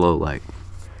definitely the low light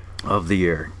of the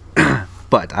year.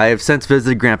 But I have since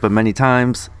visited Grandpa many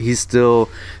times. He's still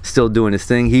doing his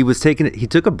thing. He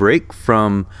took a break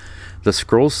from the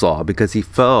scroll saw because he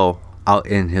fell out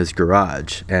in his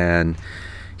garage, and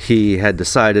he had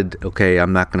decided, okay,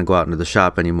 I'm not going to go out into the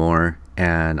shop anymore,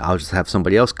 and I'll just have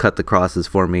somebody else cut the crosses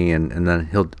for me, and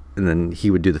then he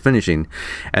would do the finishing.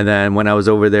 And then when I was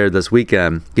over there this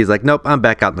weekend, he's like, nope, I'm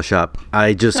back out in the shop.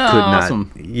 I just could not.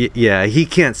 Awesome. Yeah, he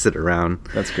can't sit around.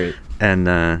 That's great. And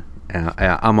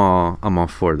I'm all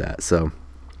for that. So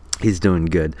he's doing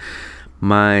good.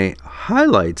 My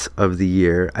highlights of the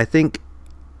year, I think,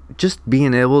 just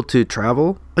being able to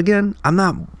travel again. I'm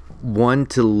not one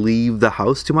to leave the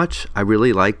house too much. I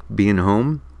really like being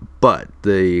home, but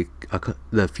the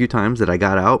few times that I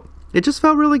got out, it just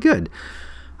felt really good.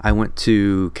 I went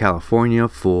to California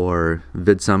for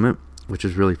Vid Summit which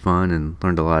was really fun and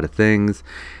learned a lot of things.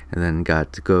 And then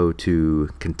got to go to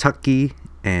Kentucky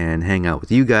and hang out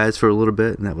with you guys for a little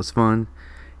bit, and that was fun.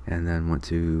 And then went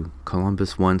to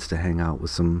Columbus once to hang out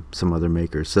with some other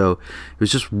makers. So it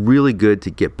was just really good to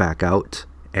get back out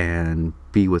and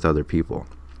be with other people.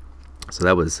 So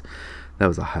that was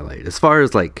a highlight. As far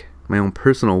as like my own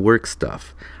personal work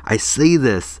stuff, I say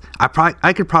this,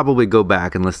 I could probably go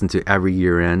back and listen to every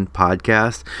year-end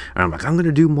podcast, and I'm like, I'm going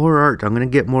to do more art, I'm going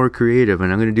to get more creative,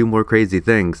 and I'm going to do more crazy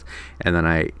things. And then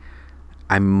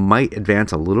I might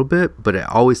advance a little bit, but it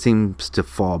always seems to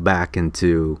fall back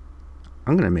into,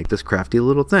 I'm going to make this crafty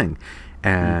little thing.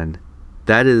 And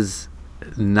that is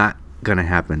not going to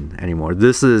happen anymore.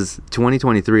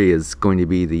 2023 is going to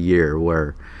be the year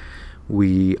where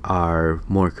we are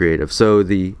more creative. So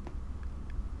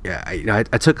I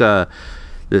took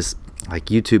this like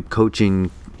YouTube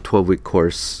coaching 12-week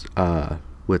course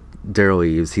with Daryl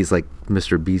Eves. He's like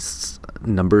Mr. Beast's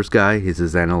numbers guy. He's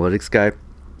his analytics guy.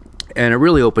 And it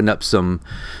really opened up some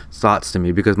thoughts to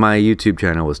me, because my YouTube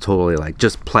channel was totally like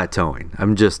just plateauing.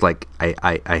 I'm just like,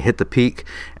 I hit the peak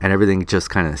and everything just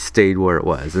kind of stayed where it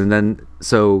was. And then,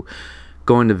 so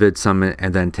going to Vid Summit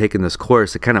and then taking this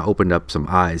course, it kind of opened up some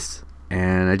eyes.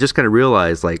 And I just kind of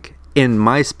realized, like, in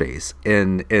my space,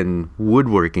 in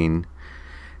woodworking,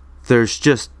 there's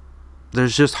just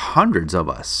hundreds of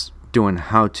us doing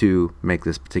how to make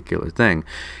this particular thing.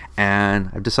 And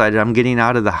I've decided I'm getting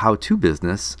out of the how-to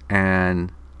business,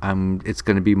 and it's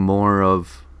going to be more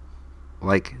of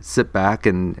like sit back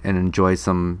and enjoy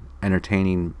some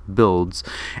entertaining builds.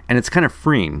 And it's kind of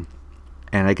freeing.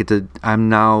 And I'm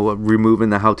now removing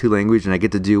the how-to language, and I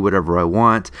get to do whatever I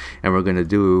want. And we're going to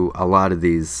do a lot of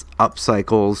these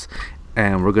upcycles,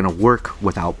 and we're going to work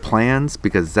without plans,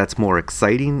 because that's more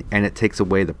exciting, and it takes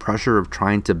away the pressure of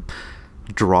trying to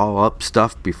draw up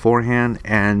stuff beforehand.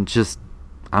 And just,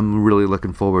 I'm really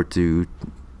looking forward to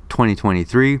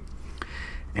 2023.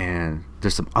 And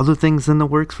there's some other things in the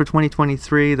works for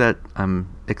 2023 that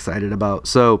I'm excited about.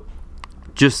 So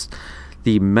just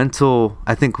the mental,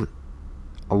 I think,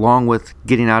 along with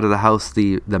getting out of the house,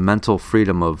 the mental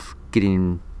freedom of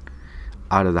getting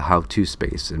out of the how-to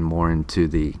space and more into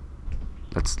the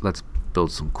let's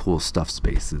build some cool stuff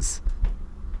spaces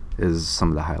is some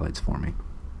of the highlights for me.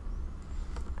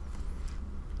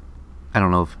 I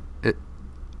don't know if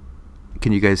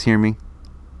can you guys hear me?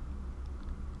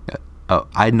 Oh,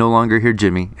 I no longer hear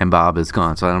Jimmy, and Bob is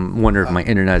gone, so I wonder if my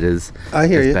internet is I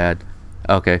hear you. bad.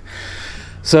 Okay,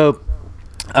 so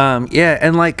yeah,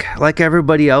 and like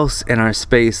everybody else in our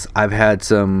space, I've had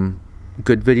some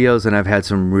good videos and I've had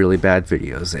some really bad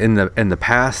videos. In the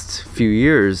past few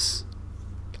years,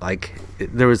 like,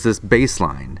 there was this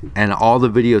baseline, and all the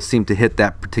videos seemed to hit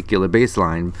that particular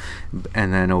baseline.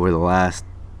 And then over the last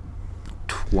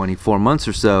 24 months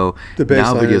or so,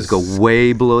 now videos go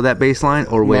way below that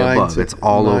baseline or way above. It's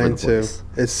all over the place.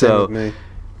 It's so me.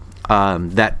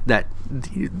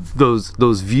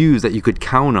 Those views that you could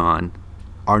count on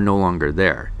are no longer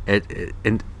there.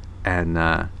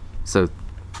 So,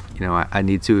 you know, I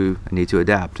need to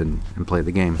adapt and play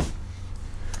the game.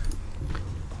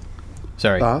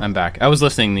 Sorry, I'm back. I was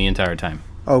listening the entire time.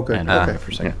 Oh, good. Okay.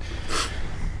 For a second.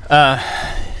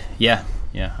 Yeah,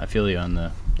 I feel you on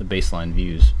the baseline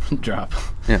views drop.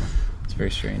 Yeah, it's very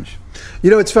strange.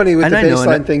 You know, it's funny with the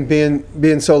baseline thing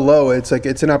being so low. It's like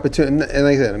it's an opportunity, and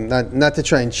like I said, not to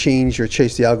try and change or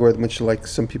chase the algorithm, which like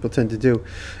some people tend to do.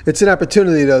 It's an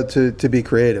opportunity though to be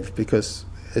creative, because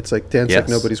it's like dance like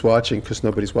nobody's watching because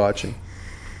nobody's watching.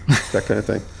 That kind of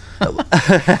thing.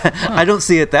 I don't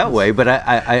see it that way, but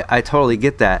I totally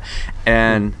get that.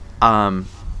 And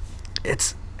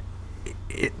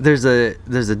there's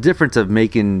a difference of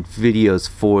making videos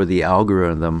for the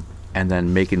algorithm and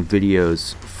then making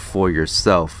videos for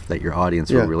yourself that your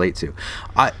audience will relate to.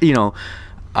 I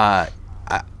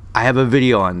have a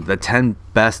video on the 10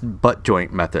 best butt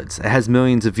joint methods. It has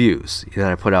millions of views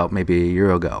that I put out maybe a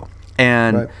year ago.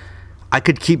 And I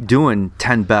could keep doing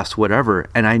 10 best whatever,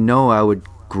 and I know I would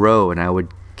grow and I would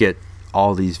get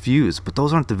all these views, but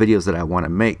those aren't the videos that I want to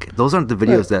make. Those aren't the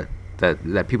videos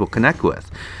that people connect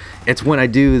with. It's when I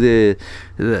do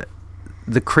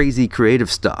the crazy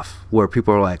creative stuff where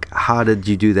people are like, how did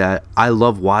you do that? I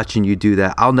love watching you do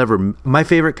that. My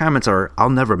favorite comments are, I'll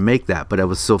never make that, but it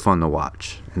was so fun to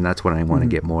watch. And that's what I want to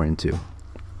get more into.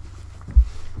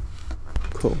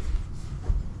 Cool.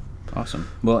 Awesome.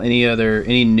 Well,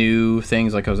 any new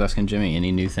things, like I was asking Jimmy,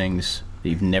 any new things that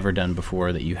you've never done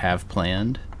before that you have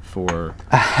planned for?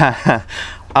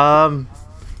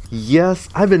 Yes,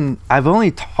 I've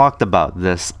only talked about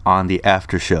this on the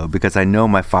after show because I know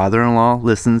my father-in-law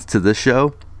listens to this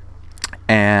show,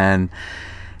 and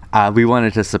We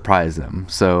wanted to surprise him,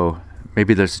 so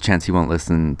maybe there's a chance he won't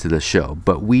listen to the show.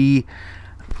 But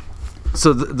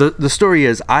so the story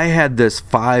is, I had this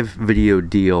 5-video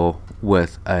deal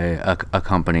with a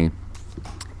company,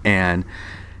 and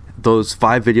those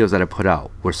 5 videos that I put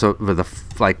out were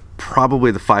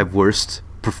probably the 5 worst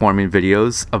performing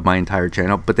videos of my entire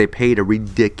channel, but they paid a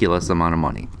ridiculous amount of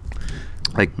money,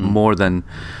 like more than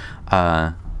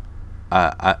I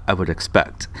would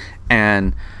expect.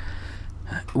 And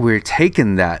we're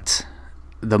taking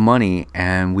the money,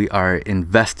 and we are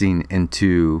investing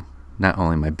into not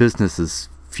only my business's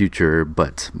future,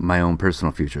 but my own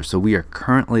personal future. So we are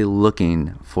currently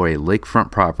looking for a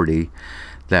lakefront property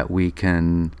that we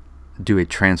can do a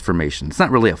transformation. It's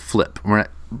not really a flip,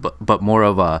 but more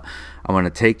of I want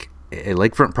to take a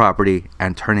lakefront property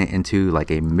and turn it into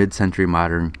like a mid-century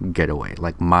modern getaway,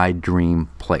 like my dream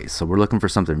place. So we're looking for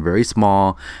something very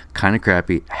small, kind of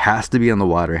crappy, has to be on the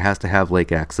water, has to have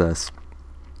lake access,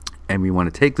 and we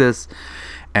want to take this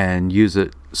and use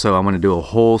it. So I'm going to do a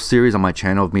whole series on my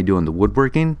channel of me doing the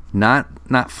woodworking, not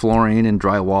flooring and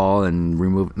drywall and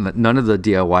remove none of the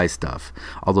DIY stuff.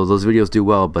 Although those videos do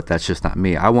well, but that's just not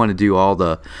me. I want to do all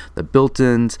the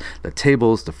built-ins, the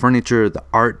tables, the furniture, the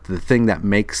art, the thing that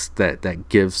makes that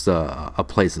gives a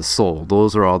place a soul.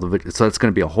 Those are all the videos. So it's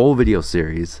going to be a whole video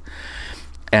series.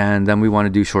 And then we want to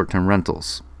do short-term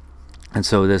rentals. And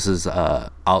so this is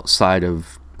outside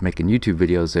of making YouTube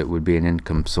videos, it would be an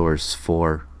income source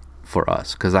for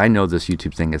us, because I know this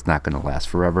YouTube thing is not going to last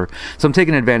forever. So I'm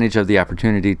taking advantage of the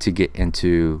opportunity to get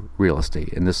into real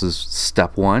estate, and this is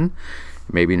step 1.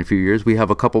 Maybe in a few years we have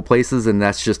a couple places, and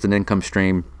that's just an income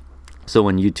stream. So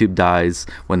when YouTube dies,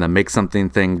 when the make something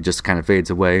thing just kind of fades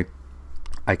away,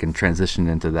 I can transition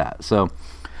into that. So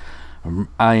it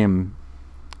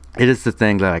is the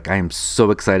thing that I am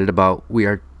so excited about. We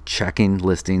are checking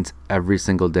listings every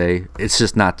single day. It's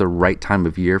just not the right time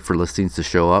of year for listings to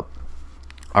show up.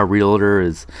 Our realtor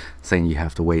is saying you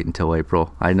have to wait until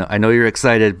April. I know you're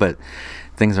excited, but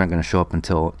things aren't going to show up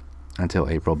until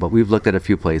April. But we've looked at a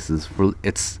few places.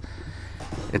 It's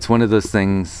one of those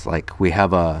things, like we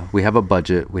have a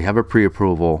budget, we have a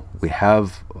pre-approval, we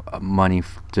have money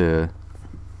to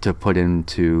put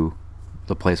into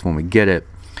the place when we get it.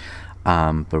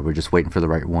 But we're just waiting for the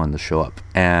right one to show up.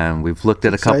 And we've looked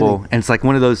at a couple, and it's like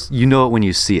one of those, you know it when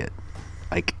you see it.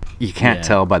 Like, you can't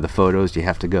tell by the photos, you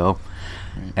have to go.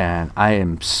 And I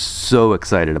am so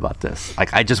excited about this.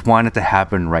 Like, I just want it to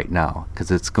happen right now, because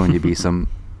it's going to be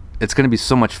it's going to be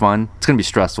so much fun. It's going to be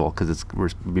stressful because we'll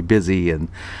be busy, and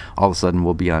all of a sudden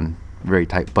we'll be on very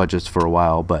tight budgets for a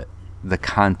while. But the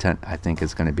content, I think,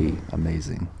 is going to be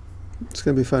amazing. It's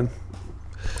going to be fun.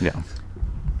 Yeah.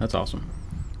 That's awesome.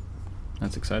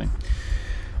 That's exciting.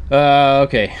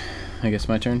 Okay. I guess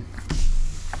my turn.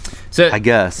 So I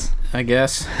guess.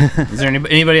 Is there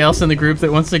anybody else in the group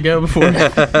that wants to go before?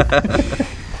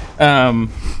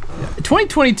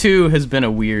 2022 has been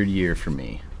a weird year for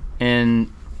me, and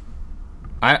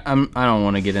I don't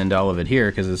want to get into all of it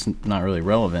here because it's not really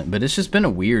relevant. But it's just been a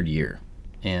weird year,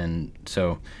 and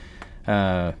so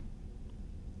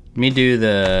me do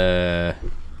the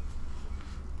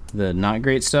not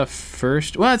great stuff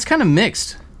first. Well, it's kind of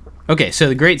mixed. Okay, so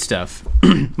the great stuff.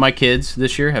 My kids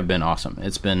this year have been awesome.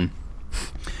 It's been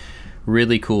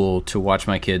really cool to watch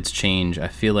my kids change. I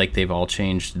feel like they've all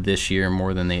changed this year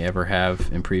more than they ever have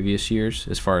in previous years,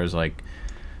 as far as like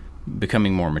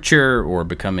becoming more mature or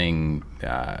becoming,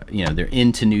 they're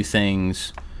into new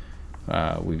things.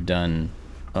 We've done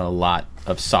a lot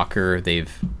of soccer.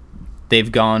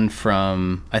 They've gone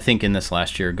from, I think in this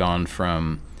last year,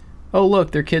 oh, look,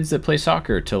 they're kids that play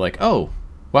soccer, to like, oh,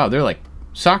 wow, they're like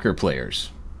soccer players.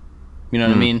 You know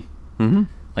what I mean? Mm-hmm.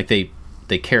 Like they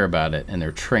care about it, and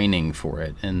they're training for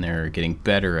it, and they're getting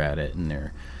better at it,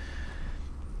 and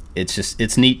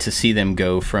it's neat to see them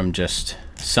go from just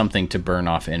something to burn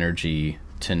off energy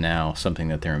to now something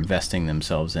that they're investing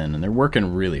themselves in, and they're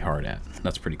working really hard at.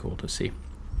 That's pretty cool to see.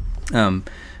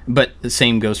 But the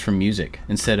same goes for music.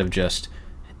 Instead of just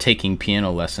taking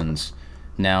piano lessons,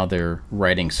 now they're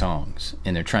writing songs,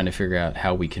 and they're trying to figure out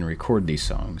how we can record these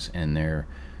songs, and they're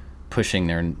pushing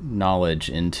their knowledge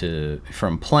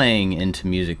from playing into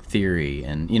music theory,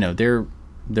 and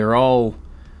they're all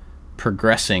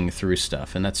progressing through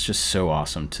stuff, and that's just so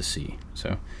awesome to see.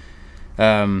 So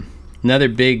another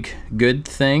big good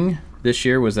thing this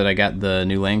year was that I got the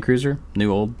new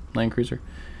old Land Cruiser.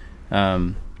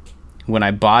 When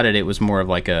I bought it, it was more of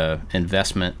like a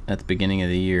investment at the beginning of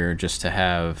the year, just to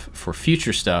have for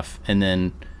future stuff. And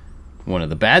then one of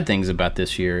the bad things about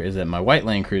this year is that my white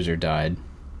Land Cruiser died,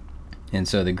 and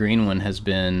so the green one has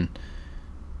been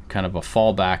kind of a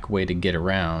fallback way to get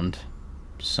around.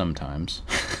 sometimes.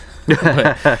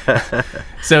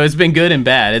 So it's been good and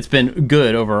bad. It's been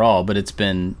good overall, but it's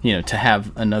been, to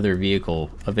have another vehicle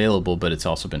available, but it's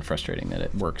also been frustrating that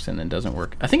it works and then doesn't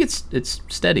work. I think it's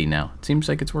steady now. It seems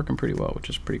like it's working pretty well, which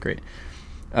is pretty great.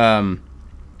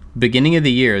 Beginning of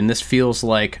the year, and this feels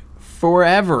like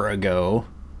forever ago,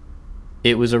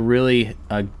 it was a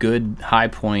good high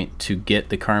point to get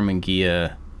the Karmann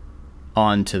Ghia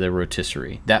onto the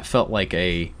rotisserie. That felt like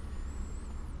a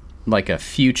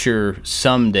future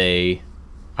someday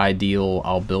ideal.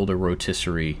 I'll build a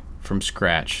rotisserie from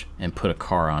scratch and put a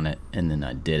car on it, and then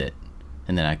I did it,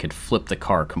 and then I could flip the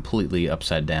car completely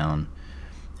upside down,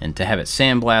 and to have it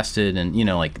sandblasted, and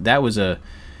that was a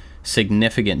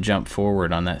significant jump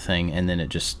forward on that thing, and then it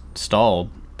just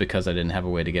stalled because I didn't have a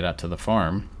way to get out to the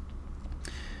farm.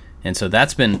 And so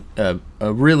that's been a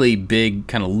really big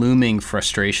kind of looming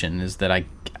frustration, is that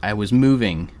I was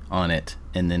moving on it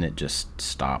and then it just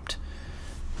stopped.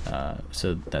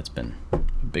 So that's been a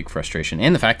big frustration.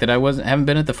 And the fact that I haven't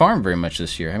been at the farm very much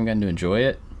this year. I haven't gotten to enjoy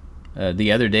it.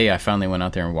 The other day I finally went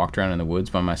out there and walked around in the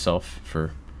woods by myself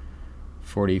for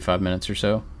 45 minutes or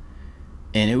so.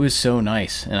 And it was so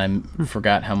nice. And I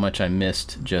forgot how much I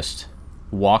missed just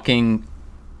walking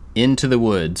into the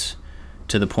woods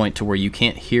to the point to where you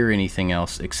can't hear anything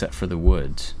else except for the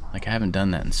woods. Like, I haven't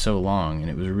done that in so long, and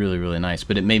it was really, really nice.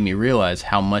 But it made me realize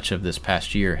how much of this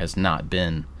past year has not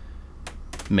been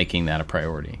making that a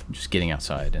priority. Just getting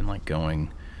outside and,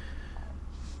 going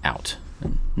out.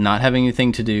 And not having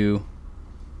anything to do.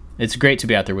 It's great to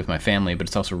be out there with my family, but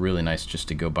it's also really nice just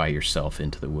to go by yourself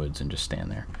into the woods and just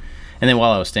stand there. And then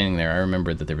while I was standing there, I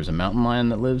remembered that there was a mountain lion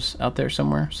that lives out there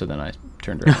somewhere, so then I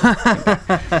turned around.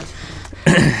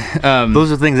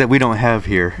 Those are things that we don't have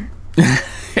here.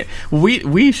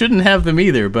 We shouldn't have them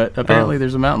either, but apparently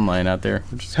there's a mountain lion out there.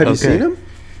 Have you seen him?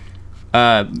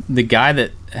 The guy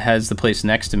that has the place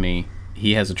next to me,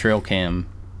 he has a trail cam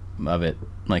of it.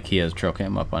 He has a trail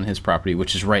cam up on his property,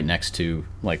 which is right next to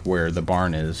where the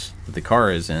barn is that the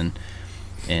car is in.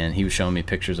 And he was showing me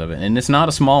pictures of it. And it's not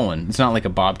a small one. It's not like a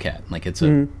bobcat. It's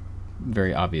a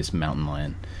very obvious mountain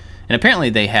lion. And apparently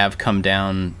they have come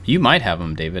down. You might have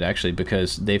them, David, actually,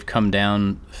 because they've come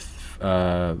down.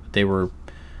 They were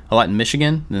a lot in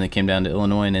Michigan. Then they came down to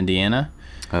Illinois and Indiana.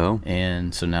 Oh.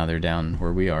 And so now they're down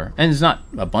where we are. And it's not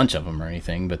a bunch of them or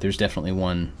anything, but there's definitely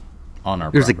one on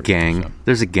our property. So.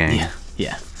 There's a gang.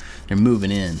 Yeah. They're moving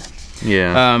in.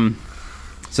 Yeah.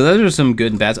 So those are some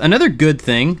good and bads. Another good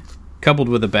thing, coupled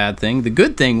with a bad thing. The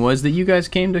good thing was that you guys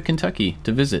came to Kentucky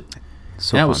to visit.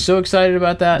 So I was so excited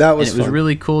about that. That was and it was fun.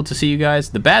 really cool to see you guys.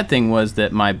 The bad thing was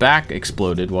that my back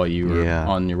exploded while you were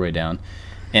on your way down,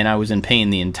 and I was in pain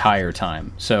the entire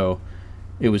time. So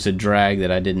it was a drag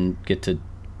that I didn't get to,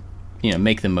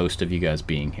 make the most of you guys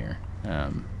being here,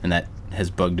 and that has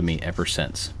bugged me ever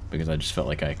since, because I just felt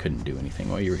like I couldn't do anything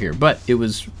while you were here. But it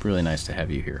was really nice to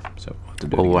have you here. So we'll have to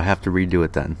do it again. We'll have to redo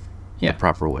it then. Yeah. The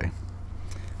proper way.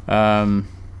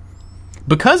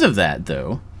 Because of that,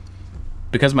 though,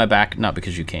 because my back, not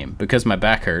because you came, because my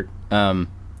back hurt,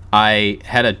 I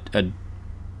had a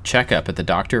checkup at the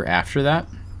doctor after that,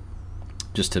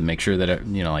 just to make sure that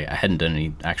I hadn't done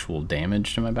any actual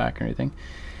damage to my back or anything.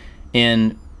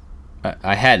 And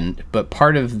I hadn't, but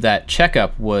part of that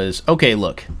checkup was, okay,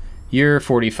 look, you're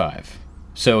 45,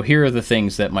 so here are the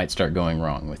things that might start going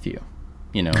wrong with you.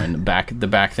 And the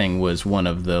back thing was one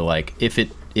of the, if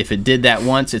it did that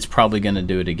once, it's probably going to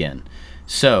do it again.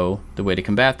 So the way to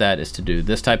combat that is to do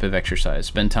this type of exercise,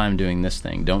 spend time doing this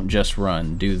thing, don't just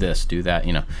run, do this, do that,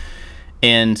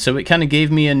 And so it kind of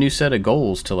gave me a new set of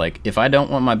goals to, if I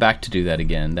don't want my back to do that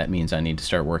again, that means I need to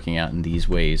start working out in these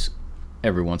ways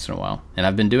every once in a while. And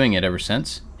I've been doing it ever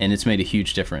since, and it's made a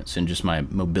huge difference in just my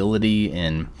mobility,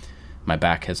 and my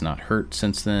back has not hurt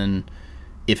since then.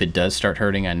 If it does start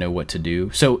hurting, I know what to do.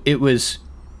 So it was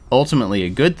ultimately a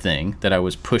good thing that I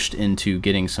was pushed into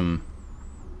getting some,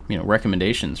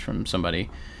 recommendations from somebody,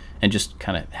 and just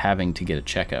kind of having to get a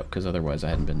checkup, because otherwise I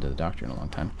hadn't been to the doctor in a long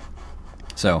time.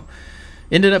 So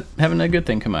ended up having a good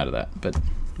thing come out of that, but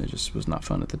it just was not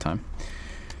fun at the time.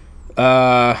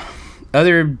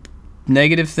 Other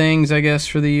negative things, I guess,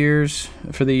 for the year,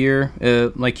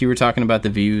 like you were talking about the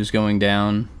views going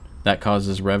down. That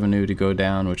causes revenue to go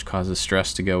down, which causes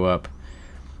stress to go up.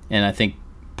 And I think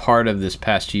part of this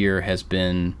past year has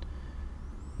been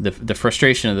the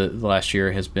frustration of the last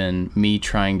year has been me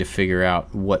trying to figure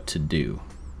out what to do.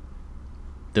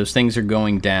 Those things are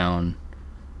going down.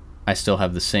 I still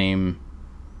have the same,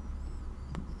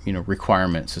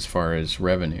 requirements as far as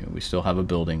revenue. We still have a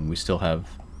building. I still have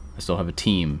a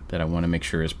team that I want to make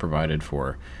sure is provided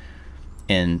for.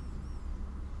 And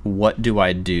what do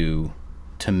I do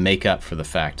to make up for the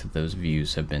fact that those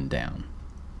views have been down.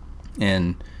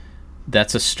 And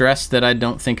that's a stress that I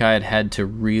don't think I had had to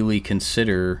really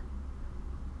consider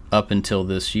up until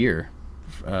this year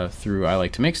through I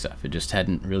Like to Make Stuff. It just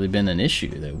hadn't really been an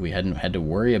issue, that we hadn't had to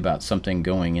worry about something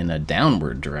going in a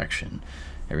downward direction.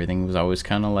 Everything was always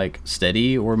kind of like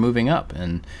steady or moving up.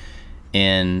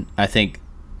 And I think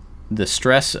the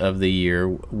stress of the year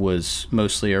was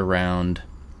mostly around,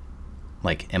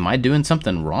 like, am I doing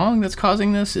something wrong that's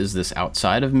causing this? Is this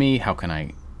outside of me? How can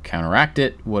I counteract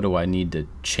it? What do I need to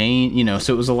change? You know,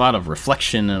 so it was a lot of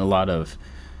reflection and a lot of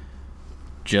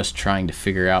just trying to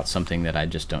figure out something that I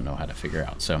just don't know how to figure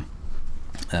out. So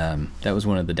that was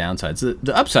one of the downsides.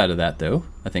 The upside of that, though,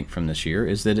 I think from this year,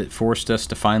 is that it forced us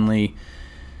to finally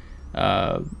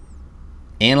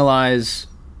analyze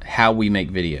how we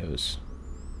make videos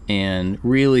and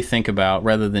really think about,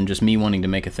 rather than just me wanting to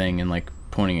make a thing and like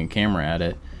pointing a camera at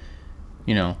it,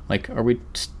 you know, like, are we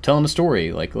telling a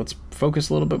story? Like, let's focus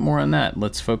a little bit more on that.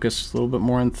 Let's focus a little bit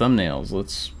more on thumbnails.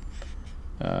 Let's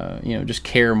just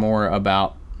care more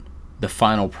about the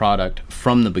final product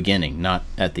from the beginning, not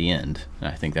at the end. And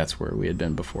I think that's where we had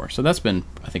been before. So that's been,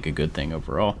 I think, a good thing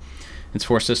overall. It's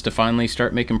forced us to finally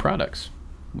start making products,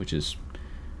 which is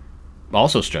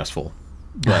also stressful,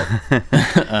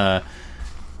 but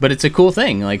but it's a cool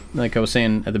thing. Like I was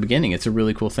saying at the beginning, it's a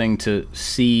really cool thing to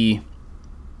see,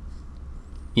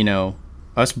 you know,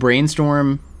 us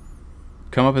brainstorm,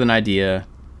 come up with an idea,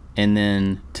 and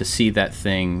then to see that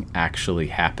thing actually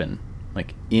happen,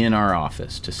 like in our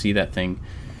office, to see that thing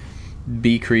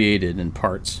be created in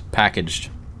parts, packaged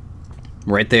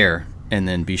right there, and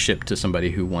then be shipped to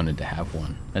somebody who wanted to have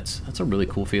one. That's a really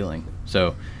cool feeling.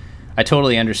 So I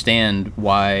totally understand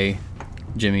why,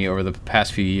 Jimmy, over the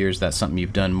past few years, that's something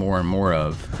you've done more and more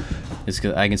of. Is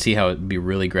 'cause I can see how it'd be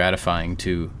really gratifying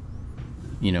to,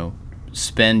 you know,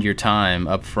 spend your time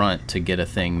up front to get a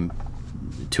thing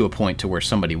to a point to where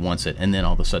somebody wants it, and then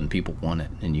all of a sudden people want it,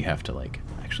 and you have to like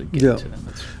actually get it to them.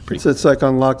 It's pretty cool. It's like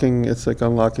unlocking. It's like doing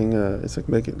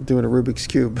a Rubik's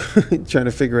Cube, trying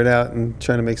to figure it out and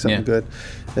trying to make something good.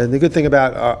 And the good thing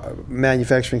about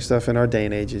manufacturing stuff in our day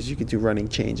and age is you can do running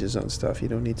changes on stuff. You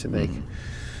don't need to make.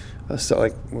 So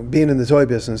like being in the toy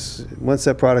business, once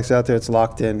that product's out there, it's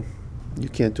locked in. You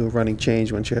can't do a running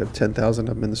change once you have 10,000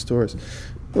 of them in the stores.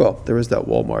 Well, there is that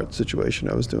Walmart situation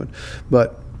I was doing,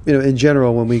 but you know, in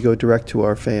general, when we go direct to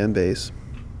our fan base,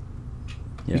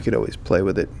 you could always play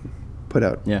with it, put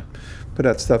out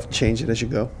stuff, change it as you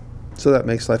go. So that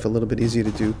makes life a little bit easier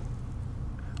to do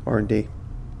R&D.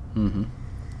 Mm-hmm.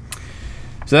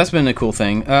 So that's been a cool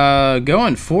thing.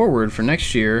 Going forward for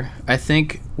next year, I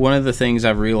think one of the things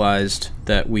I've realized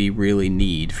that we really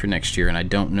need for next year, and I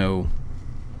don't know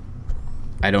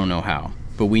how,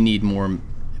 but we need more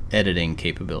editing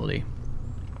capability.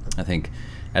 I think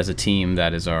as a team,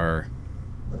 that is our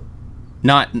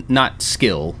not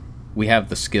skill. We have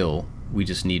the skill. We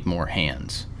just need more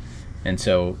hands. And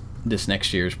so this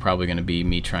next year is probably going to be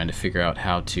me trying to figure out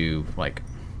how to like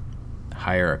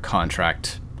hire a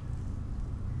contract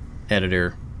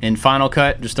editor in Final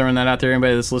Cut. Just throwing that out there.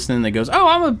 Anybody that's listening that goes, "Oh,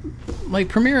 I'm a like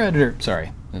Premiere editor."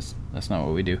 Sorry, that's not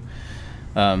what we do.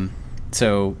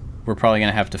 So we're probably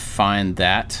going to have to find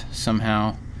that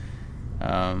somehow.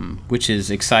 Which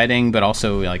is exciting, but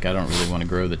also like I don't really want to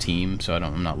grow the team, so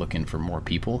I'm not looking for more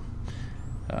people.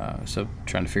 So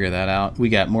trying to figure that out. We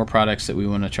got more products that we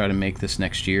want to try to make this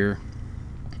next year,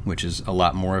 which is a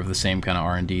lot more of the same kind of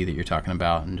R&D that you're talking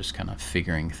about, and just kind of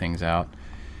figuring things out.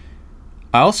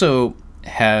 I also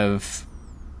have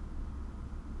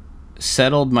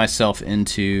settled myself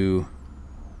into,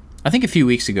 I think a few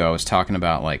weeks ago I was talking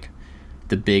about like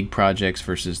the big projects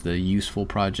versus the useful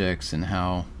projects, and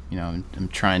how, you know, I'm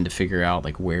trying to figure out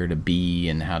like where to be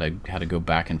and how to go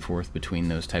back and forth between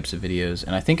those types of videos.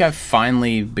 And I think I've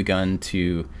finally begun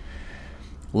to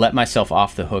let myself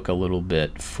off the hook a little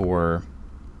bit for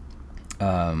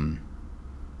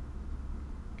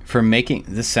making,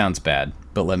 this sounds bad,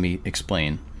 but let me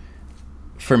explain.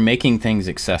 For making things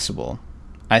accessible.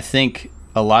 I think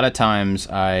a lot of times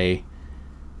I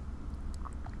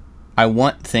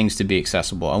want things to be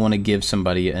accessible. I want to give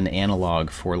somebody an analog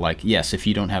for like, yes, if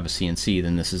you don't have a CNC,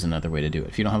 then this is another way to do it.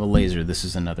 If you don't have a laser, this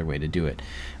is another way to do it.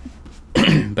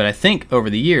 But I think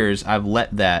over the years, I've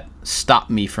let that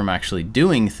stop me from actually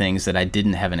doing things that I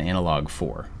didn't have an analog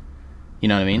for. You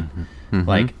know what I mean? Mm-hmm.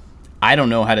 Like, I don't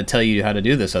know how to tell you how to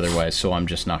do this otherwise, so I'm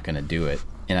just not going to do it.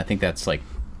 And I think that's like,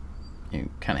 you know,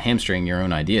 kind of hamstring your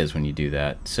own ideas when you do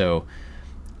that. So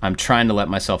I'm trying to let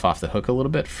myself off the hook a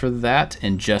little bit for that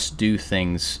and just do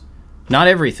things, not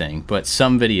everything, but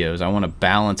some videos. I want to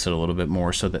balance it a little bit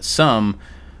more so that some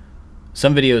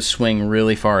some videos swing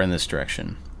really far in this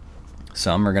direction.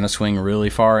 Some are going to swing really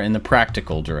far in the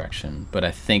practical direction, but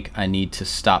I think I need to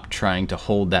stop trying to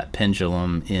hold that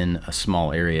pendulum in a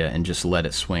small area and just let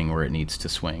it swing where it needs to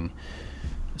swing,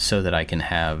 so that I can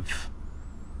have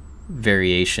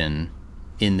variation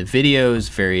in the videos,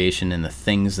 variation in the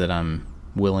things that I'm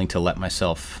willing to let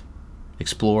myself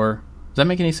explore. Does that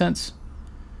make any sense?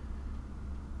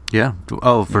 Yeah.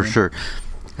 Oh, for sure.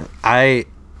 A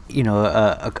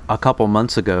couple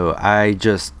months ago,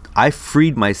 I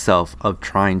freed myself of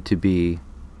trying to be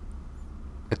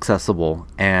accessible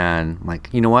and like,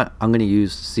 you know what, I'm going to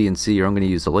use CNC or I'm going to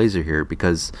use the laser here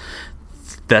because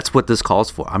that's what this calls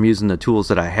for. I'm using the tools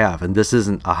that I have, and this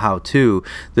isn't a how-to.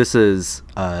 This is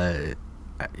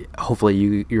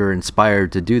hopefully you're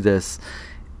inspired to do this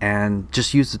and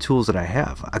just use the tools that I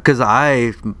have, because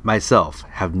I myself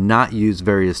have not used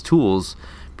various tools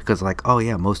because like, oh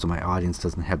yeah, most of my audience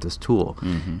doesn't have this tool.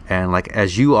 And like,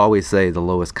 as you always say, the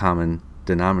lowest common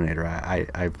denominator,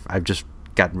 I've just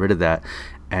gotten rid of that,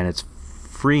 and it's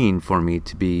freeing for me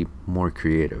to be more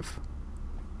creative.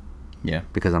 Yeah.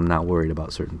 Because I'm not worried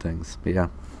about certain things. But yeah,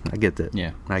 I get that.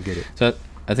 Yeah. I get it. So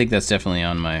I think that's definitely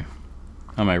on my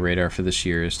radar for this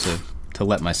year, is to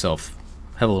let myself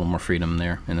have a little more freedom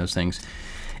there in those things.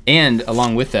 And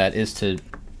along with that is to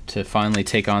finally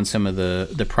take on some of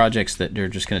the projects that are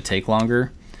just going to take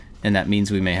longer, and that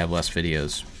means we may have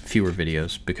fewer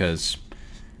videos, because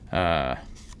there's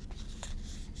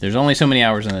only so many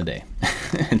hours in a day.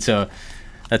 And so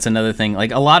that's another thing.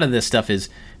 Like, a lot of this stuff is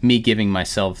me giving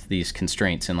myself these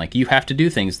constraints and like, you have to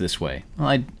do things this way.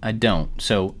 Well, I don't.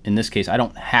 So in this case, I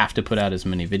don't have to put out as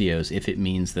many videos if it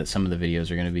means that some of the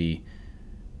videos are going to be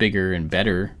bigger and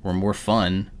better or more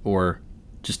fun, or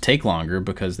just take longer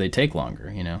because they take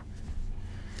longer, you know?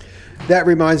 That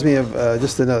reminds me of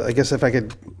just another, I guess if I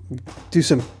could do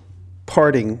some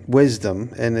parting wisdom,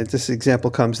 and this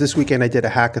example comes, this weekend I did a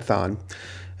hackathon,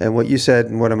 and what you said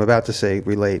and what I'm about to say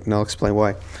relate, and I'll explain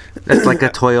why. It's like a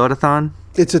Toyota-thon?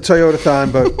 It's a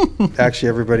Toyota-thon, but actually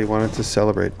everybody wanted to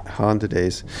celebrate Honda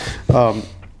days.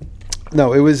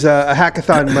 No, it was a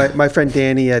hackathon. My friend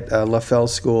Danny at LaFell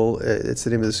School, it's the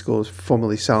name of the school,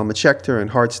 formerly Solomon Schechter in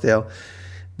Hartsdale.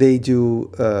 They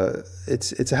do,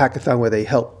 it's a hackathon where they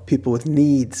help people with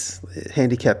needs,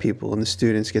 handicapped people, and the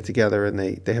students get together, and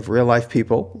they have real life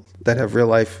people that have real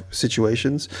life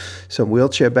situations, some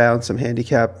wheelchair bound, some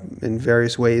handicapped in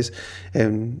various ways,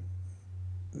 and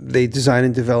they design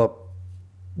and develop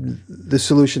the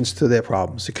solutions to their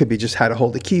problems. It could be just how to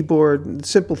hold a keyboard,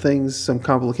 simple things, some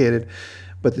complicated,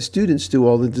 but the students do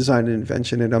all the design and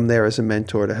invention, and I'm there as a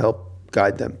mentor to help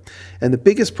guide them. And the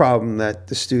biggest problem that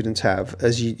the students have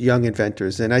as young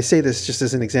inventors, and I say this just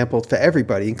as an example for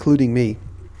everybody, including me,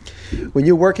 when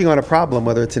you're working on a problem,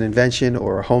 whether it's an invention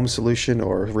or a home solution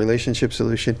or a relationship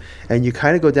solution, and you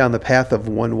kind of go down the path of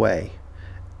one way,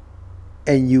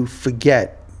 and you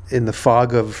forget in the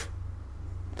fog of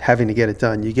having to get it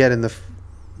done, you get in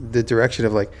the direction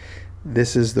of like,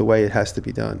 this is the way it has to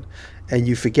be done. And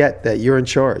you forget that you're in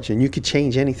charge and you could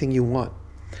change anything you want.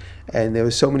 And there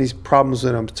was so many problems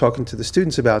that I'm talking to the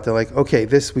students about. They're like, okay,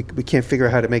 we can't figure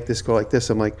out how to make this go like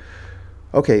this. I'm like,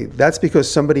 okay, that's because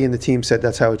somebody in the team said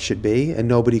that's how it should be, and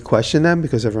nobody questioned them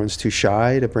because everyone's too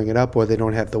shy to bring it up, or they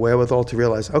don't have the wherewithal to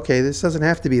realize, okay, this doesn't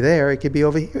have to be there, it could be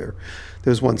over here.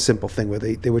 There was one simple thing where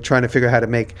they were trying to figure out how to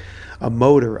make a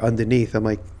motor underneath. I'm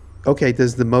like, okay,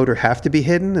 does the motor have to be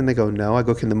hidden? And they go, no. I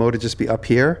go, can the motor just be up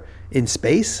here in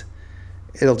space?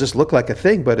 It'll just look like a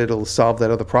thing, but it'll solve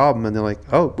that other problem. And they're like,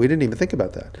 oh, we didn't even think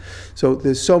about that. So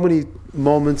there's so many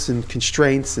moments and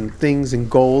constraints and things and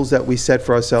goals that we set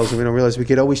for ourselves, and we don't realize we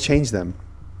could always change them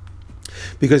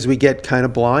because we get kind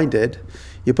of blinded.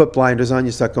 You put blinders on,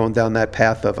 you start going down that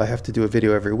path of I have to do a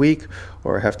video every week,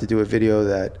 or I have to do a video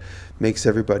that makes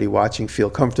everybody watching feel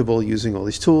comfortable using all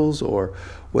these tools, or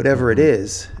whatever it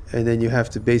is. And then you have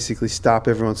to basically stop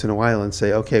every once in a while and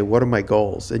say, okay, what are my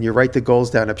goals? And you write the goals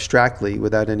down abstractly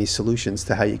without any solutions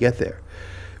to how you get there.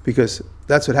 Because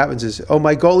that's what happens is, oh,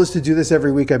 my goal is to do this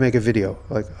every week I make a video.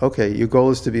 Like, okay, your goal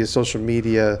is to be a social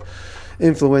media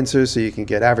influencer so you can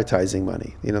get advertising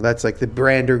money. You know, that's like the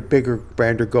bigger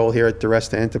brander goal here at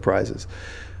DiResta Enterprises.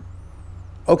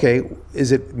 Okay,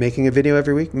 is it making a video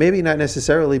every week? Maybe not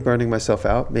necessarily burning myself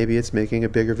out. Maybe it's making a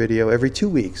bigger video every 2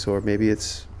 weeks, or maybe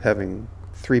it's having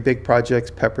 3 big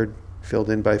projects filled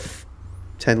in by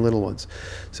 10 little ones.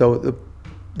 So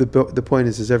the point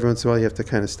is every once in a while you have to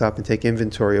kind of stop and take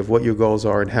inventory of what your goals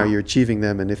are and how you're achieving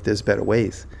them, and if there's better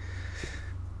ways.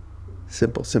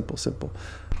 Simple, simple, simple.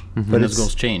 But those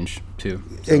goals change too.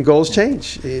 And goals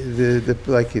change.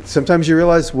 Sometimes you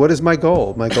realize, what is my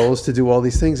goal? My goal is to do all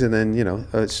these things, and then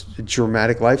a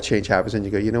dramatic life change happens, and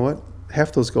you go, you know what?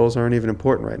 Half those goals aren't even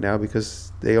important right now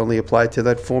because they only apply to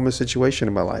that former situation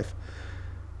in my life.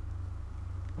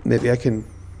 Maybe I can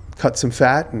cut some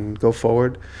fat and go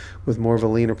forward with more of a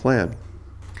leaner plan.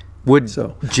 Would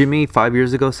Jimmy 5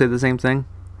 years ago say the same thing?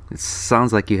 It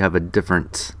sounds like you have a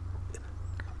different.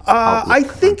 I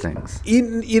think things.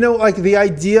 Like the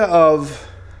idea of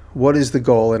what is the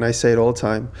goal, and I say it all the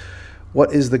time.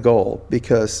 What is the goal?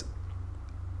 Because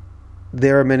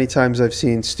there are many times I've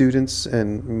seen students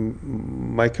and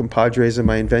my compadres in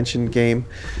my invention game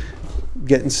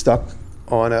getting stuck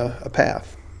on a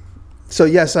path. So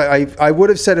yes, I would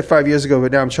have said it 5 years ago,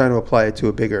 but now I'm trying to apply it to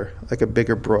a bigger,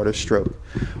 broader stroke.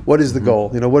 What is the goal?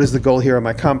 What is the goal here on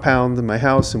my compound in my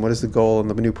house, and what is the goal on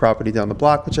the new property down the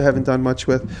block, which I haven't done much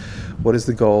with? What is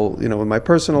the goal, in my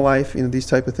personal life? These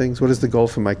type of things. What is the goal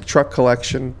for my truck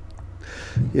collection?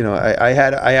 I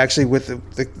actually with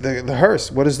the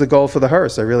hearse. What is the goal for the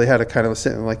hearse? I really had to kind of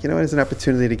sit and it's an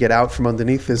opportunity to get out from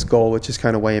underneath this goal, which is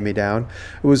kind of weighing me down.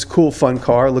 It was a cool, fun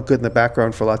car, looked good in the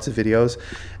background for lots of videos,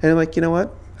 and I'm like, you know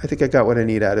what? I think I got what I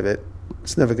need out of it.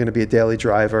 It's never going to be a daily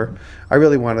driver. I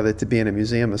really wanted it to be in a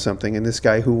museum or something, and this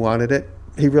guy who wanted it,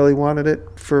 he really wanted it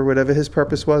for whatever his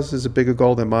purpose was. Is a bigger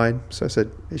goal than mine, so I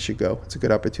said it should go. It's a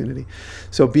good opportunity.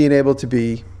 So being able to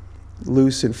be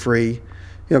loose and free.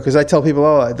 Because I tell people,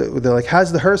 they're like,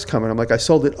 how's the hearse coming? I'm like, I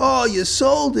sold it. Oh, you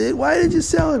sold it? Why did you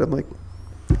sell it? I'm like,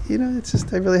 it's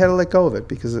just I really had to let go of it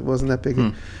because it wasn't that big.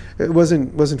 It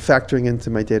wasn't factoring into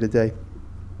my day-to-day.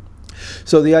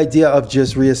 So the idea of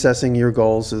just reassessing your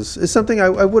goals is something I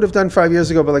would have done 5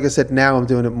 years ago, but like I said, now I'm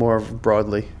doing it more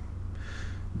broadly,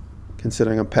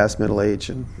 considering I'm past middle age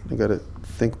and I got to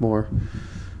think more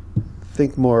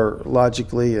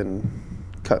logically and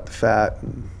cut the fat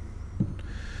and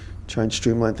try and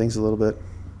streamline things a little bit.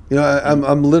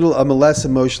 I'm less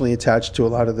emotionally attached to a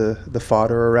lot of the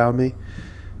fodder around me.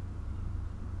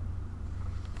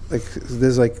 Like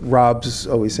there's Rob's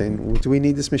always saying, do we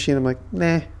need this machine? I'm like,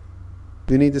 nah.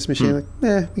 Do we need this machine? Like,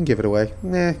 nah, we can give it away.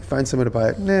 Nah, find someone to buy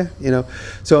it. Nah,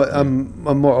 So I'm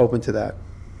more open to that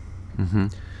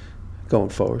going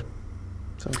forward.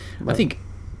 So I think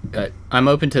I'm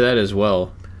open to that as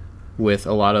well. With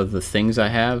a lot of the things I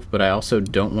have, but I also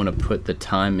don't want to put the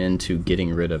time into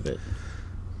getting rid of it.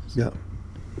 Yeah.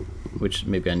 Which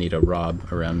maybe I need a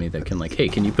Rob around me that can hey,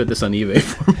 can you put this on eBay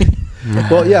for me?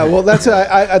 Well, yeah. Well, that's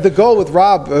the goal with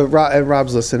Rob. And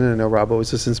Rob's listening. I know Rob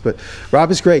always listens, but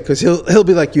Rob is great because he'll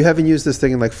be like, you haven't used this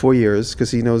thing in 4 years because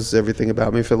he knows everything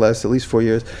about me for the last at least 4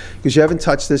 years because you haven't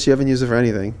touched this, you haven't used it for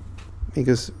anything. He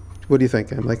goes, what do you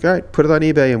think? I'm like, all right, put it on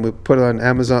eBay, and we put it on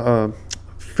Amazon,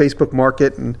 Facebook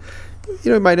Market, and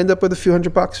you might end up with a few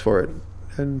 $100 for it.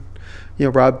 And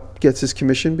Rob gets his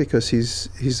commission because he's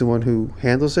the one who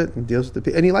handles it and deals with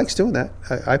and he likes doing that.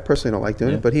 I personally don't like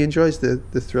doing it, but he enjoys the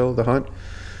thrill of the hunt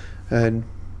and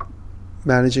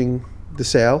managing the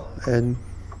sale. And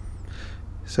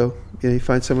so you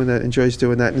find someone that enjoys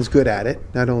doing that and is good at it.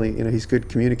 Not only he's a good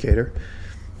communicator,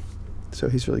 so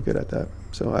he's really good at that.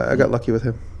 So I got lucky with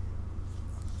him.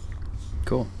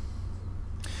 Cool.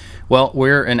 Well,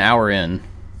 we're an hour in.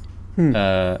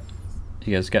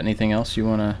 You guys got anything else you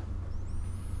want to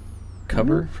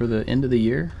cover for the end of the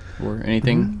year or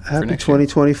anything for Happy next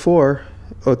 2024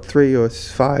 or 3 or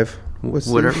 5.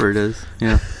 Whatever it is.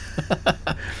 Yeah.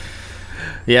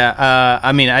 Yeah.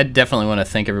 I definitely want to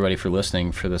thank everybody for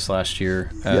listening for this last year.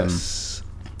 Yes.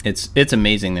 It's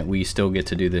amazing that we still get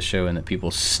to do this show and that people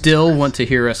still want to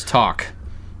hear us talk.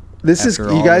 This is,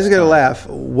 you guys are going to laugh.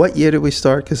 What year did we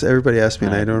start? Because everybody asked me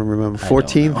and I don't remember.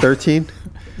 14, 13,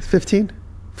 15,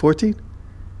 14?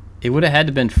 It would have had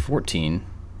to been 14,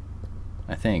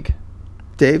 I think.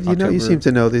 Dave, you seem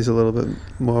to know these a little bit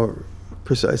more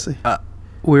precisely.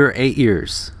 We're 8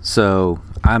 years, so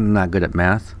I'm not good at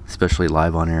math, especially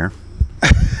live on air.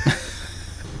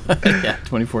 Yeah,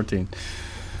 2014.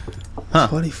 Huh.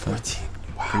 2014.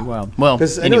 Wow. Pretty wild. Well,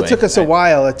 because I know it took us a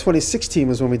while. 2016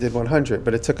 was when we did 100,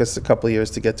 but it took us a couple of years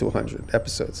to get to 100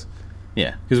 episodes.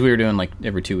 Yeah, because we were doing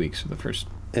every 2 weeks for the first.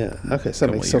 Yeah. Okay.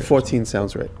 So 14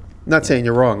 sounds right. Not saying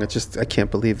you're wrong. It's just I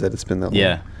can't believe that it's been that long.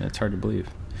 Yeah, it's hard to believe.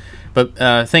 But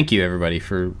thank you everybody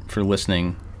for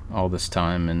listening all this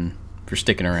time and for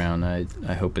sticking around.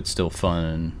 I hope it's still fun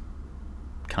and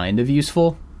kind of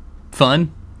useful.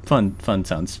 Fun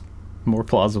sounds more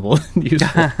plausible than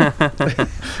useful.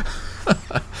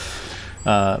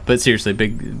 But seriously,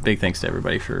 big thanks to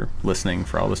everybody for listening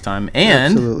for all this time,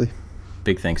 and absolutely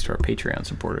big thanks to our Patreon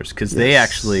supporters because they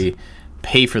actually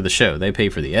pay for the show. They pay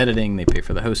for the editing, they pay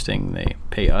for the hosting, they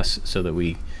pay us so that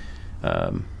we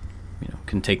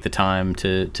can take the time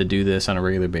to do this on a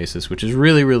regular basis, which is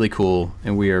really, really cool,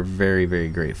 and we are very, very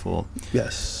grateful.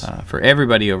 Yes. For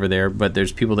everybody over there. But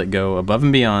there's people that go above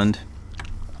and beyond,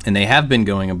 and they have been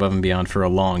going above and beyond for a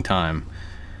long time.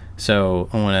 So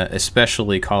I want to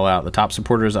especially call out the top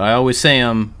supporters. I always say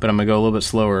them, but I'm going to go a little bit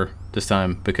slower this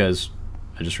time because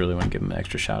I just really want to give them an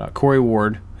extra shout out. Corey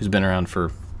Ward, who's been around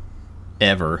for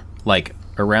ever, like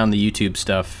around the YouTube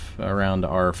stuff, around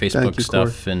our Facebook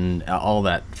stuff, Corey. And all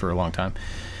that for a long time.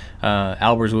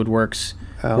 Albers Woodworks,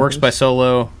 Works by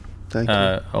Solo. Thank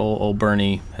you. Old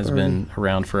Bernie has been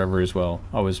around forever as well.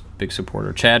 Always big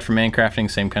supporter. Chad from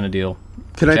Mancrafting, same kind of deal.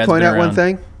 Can I point out one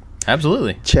thing?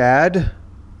 Absolutely. Chad,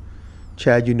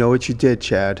 you know what you did,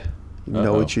 Chad. You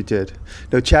know what you did.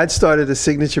 No, Chad started a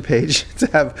signature page to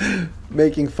have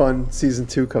Making Fun Season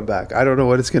 2 come back. I don't know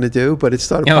what it's going to do, but it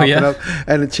started popping up.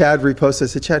 And then Chad reposted. I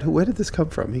said, Chad, where did this come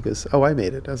from? He goes, I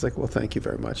made it. I was like, well, thank you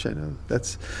very much. I know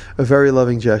that's a very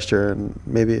loving gesture, and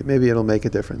maybe it'll make a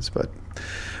difference. But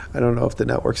I don't know if the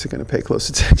networks are going to pay close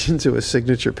attention to a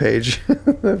signature page.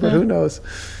 But who knows?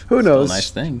 Who knows? Still a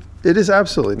nice thing. It is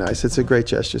absolutely nice. It's a great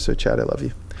gesture. So, Chad, I love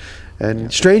you.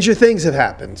 And stranger things have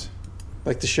happened,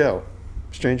 like the show.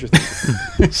 Stranger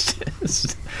Things.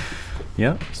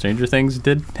 Yeah, Stranger Things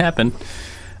did happen.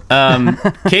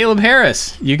 Caleb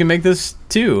Harris, You Can Make This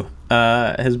Too,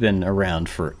 has been around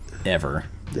forever.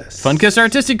 Yes. Funkiss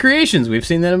Artistic Creations, we've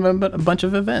seen them at a bunch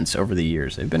of events over the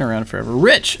years. They've been around forever.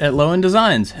 Rich at Low End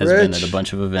Designs has been at a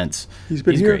bunch of events. He's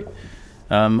here. Great.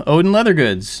 Odin Leather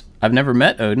Goods. I've never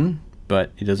met Odin,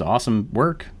 but he does awesome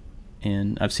work,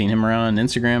 and I've seen him around on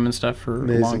Instagram and stuff for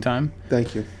a long time.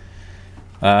 Thank you.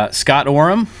 Scott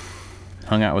Oram,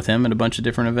 hung out with him at a bunch of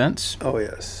different events. Oh,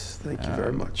 yes. Thank you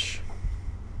very much.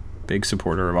 Big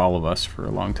supporter of all of us for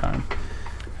a long time.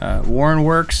 Warren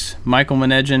Works, Michael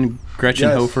Manedjan,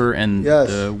 Gretchen Hofer, and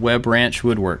the Web Ranch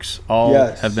Woodworks all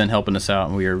have been helping us out,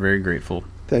 and we are very grateful.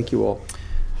 Thank you all.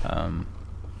 And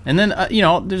then,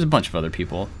 there's a bunch of other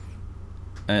people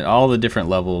at all the different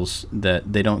levels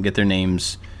that they don't get their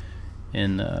names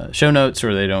in show notes,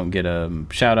 or they don't get a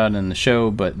shout out in the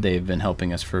show, but they've been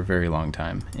helping us for a very long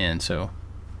time, and so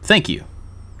thank you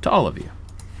to all of you.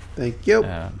 Thank you.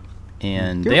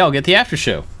 And they all get the after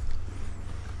show,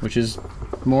 which is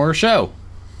more show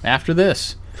after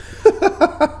this.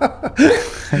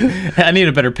 I need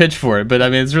a better pitch for it, but I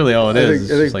mean, it's really all it is.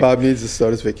 I think Bob needs to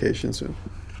start his vacation soon.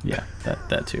 Yeah,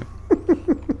 that too.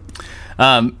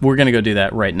 We're gonna go do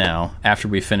that right now after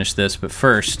we finish this, but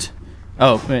first.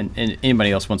 Oh, and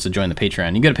anybody else wants to join the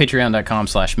Patreon, you go to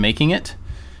patreon.com/makingit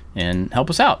and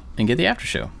help us out and get the after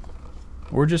show.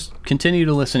 Or just continue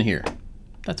to listen here.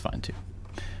 That's fine, too.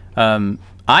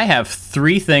 I have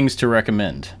 3 things to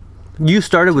recommend. You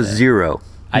started with 0.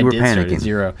 I did start at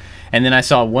 0. And then I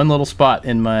saw one little spot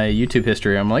in my YouTube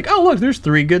history. I'm like, oh, look, there's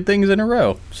 3 good things in a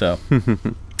row. So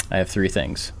I have 3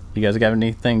 things. You guys got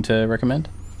anything to recommend?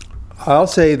 I'll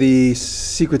say the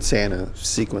Secret Santa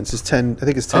sequence is 10. I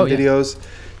think it's 10 videos.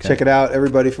 Okay. Check it out.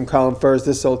 Everybody from Colin Furs,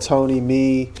 This Old Tony,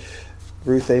 me,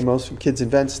 Ruth Amos from Kids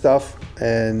Invent Stuff,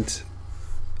 and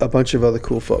a bunch of other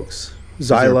cool folks. Zyla. Is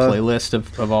there a playlist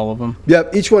of all of them?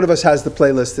 Yep. Each one of us has the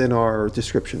playlist in our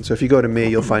description. So if you go to me,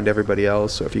 you'll find everybody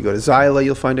else. So if you go to Zyla,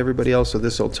 you'll find everybody else. So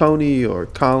This Old Tony or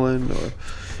Colin or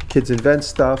Kids Invent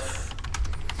Stuff.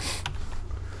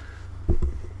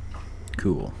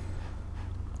 Cool.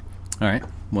 All right.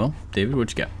 Well, David, what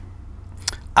you got?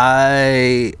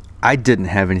 I didn't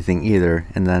have anything either,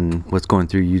 and then was going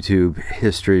through YouTube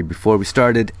history before we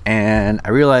started, and I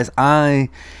realized I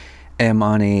am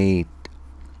on a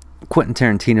Quentin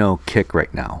Tarantino kick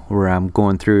right now, where I'm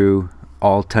going through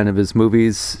all 10 of his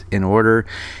movies in order,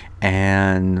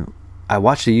 and I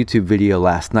watched a YouTube video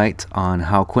last night on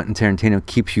how Quentin Tarantino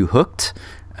keeps you hooked.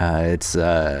 It's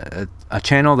a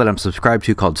channel that I'm subscribed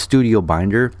to called Studio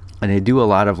Binder. And they do a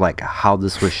lot of like how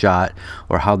this was shot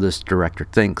or how this director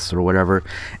thinks or whatever.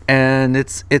 And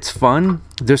it's fun.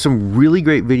 There's some really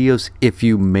great videos if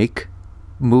you make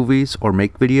movies or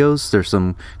make videos. There's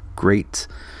some great,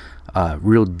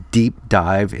 real deep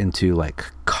dive into like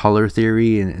color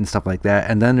theory and stuff like that.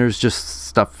 And then there's just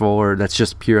stuff that's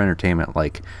just pure entertainment,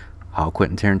 like how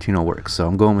Quentin Tarantino works. So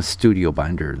I'm going with Studio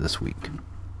Binder this week.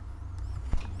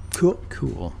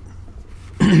 Cool.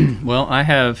 Well, I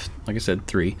have, like I said,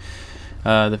 3.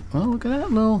 Look at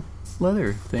that little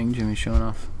leather thing Jimmy's showing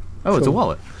off. Oh, it's a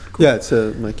wallet. Cool. Yeah, it's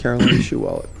my Carolina shoe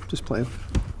wallet. Just playing.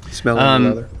 Smelling the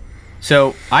leather.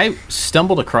 So I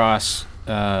stumbled across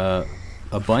a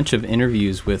bunch of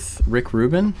interviews with Rick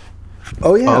Rubin.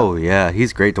 Oh, yeah. Oh, yeah.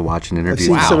 He's great to watch in interviews.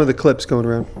 I've seen some of the clips going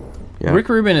around. Yeah. Rick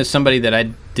Rubin is somebody that I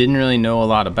didn't really know a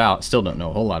lot about, still don't know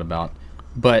a whole lot about,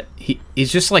 but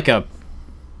he's just like I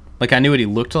knew what he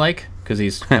looked like because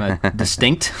he's kind of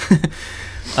distinct.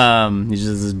 He's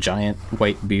just this giant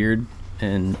white beard,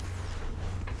 and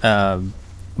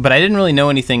but I didn't really know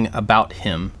anything about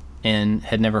him and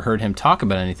had never heard him talk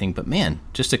about anything. But man,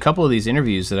 just a couple of these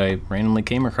interviews that I randomly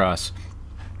came across,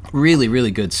 really,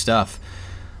 really good stuff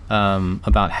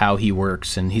about how he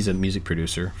works. And he's a music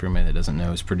producer. For anybody that doesn't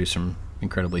know, he's produced some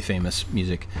incredibly famous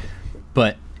music.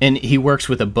 And he works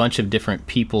with a bunch of different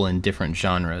people in different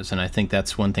genres. And I think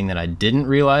that's one thing that I didn't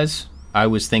realize. I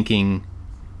was thinking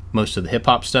most of the hip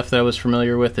hop stuff that I was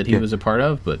familiar with that he was a part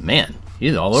of, but man,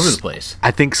 he's all over the place. I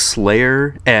think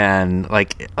Slayer and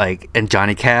and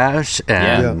Johnny Cash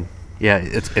and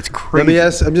it's crazy. Let me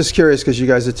ask. I'm just curious because you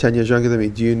guys are 10 years younger than me.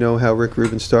 Do you know how Rick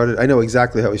Rubin started? I know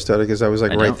exactly how he started because I was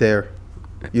like right there.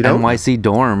 You know, NYC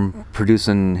Dorm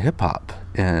producing hip hop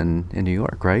in New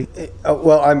York, right?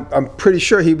 Well, I'm pretty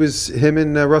sure him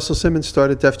and Russell Simmons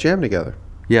started Def Jam together.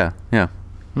 Yeah.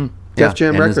 Def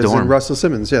Jam in his Records dorm. and Russell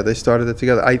Simmons. Yeah, they started it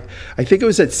together. I think it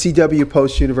was at CW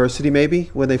Post University maybe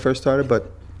when they first started,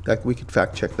 but we could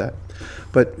fact check that.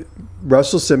 But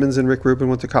Russell Simmons and Rick Rubin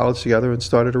went to college together and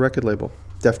started a record label,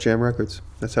 Def Jam Records.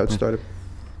 That's how it started.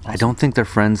 I don't think they're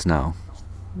friends now.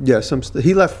 Yeah,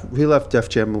 he left Def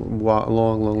Jam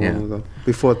long ago,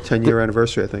 before the 10-year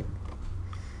anniversary, I think.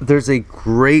 There's a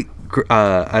great.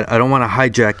 I don't want to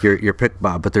hijack your pick,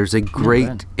 Bob, but there's a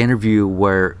great interview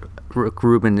where Rick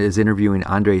Rubin is interviewing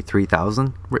Andre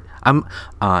 3000. And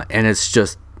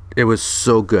it was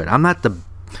so good. I'm not the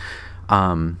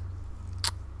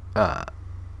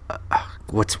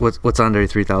what's Andre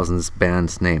 3000's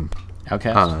band's name?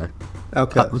 Outkast.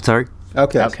 Outkast. Sorry.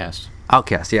 Outkast.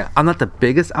 Outkast, yeah. I'm not the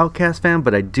biggest Outkast fan,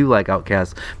 but I do like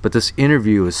Outkast. But this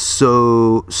interview is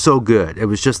so good. It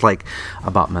was just like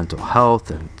about mental health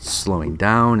and slowing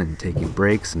down and taking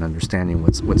breaks and understanding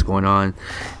what's going on.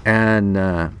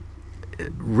 And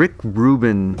Rick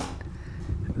Rubin,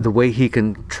 the way he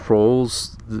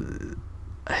controls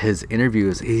his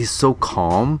interviews, he's so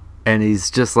calm. And he's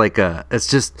just like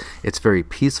it's very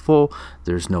peaceful.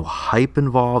 There's no hype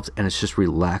involved, and it's just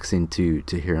relaxing to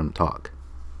hear him talk.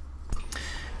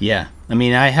 Yeah, I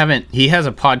mean, he has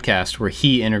a podcast where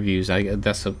he interviews.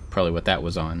 That's probably what that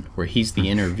was on, where he's the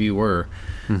interviewer.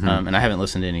 And I haven't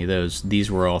listened to any of those.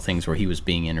 These were all things where he was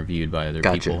being interviewed by other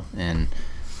people. And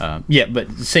but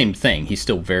the same thing. He's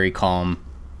still very calm,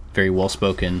 very well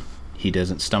spoken. He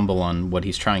doesn't stumble on what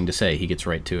he's trying to say. He gets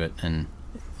right to it, and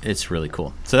it's really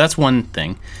cool. So that's one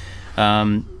thing.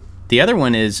 The other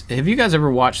one is, have you guys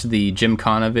ever watched the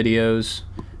Gymkhana videos?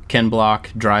 Ken Block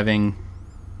driving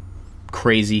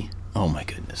crazy. Oh my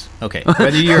goodness. Okay.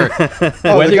 Whether you're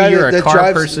a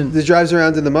car person that drives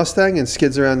around in the Mustang and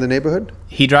skids around the neighborhood.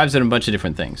 He drives in a bunch of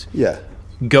different things. Yeah.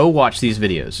 Go watch these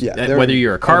videos. Yeah, whether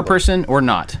you're a car person or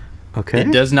not. Okay.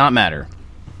 It does not matter.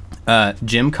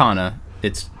 Gymkhana.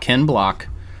 It's Ken Block.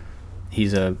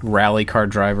 He's a rally car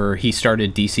driver. He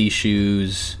started DC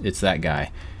Shoes. It's that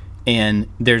guy. And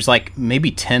there's like maybe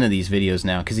 10 of these videos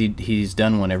now because he's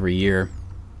done one every year.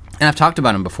 And I've talked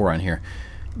about him before on here.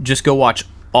 Just go watch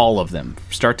all of them,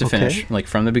 start to finish, like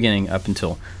from the beginning up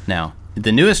until now.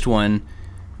 The newest one,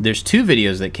 there's 2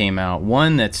 videos that came out.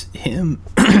 One that's him,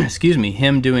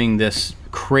 him doing this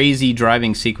crazy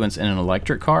driving sequence in an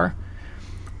electric car.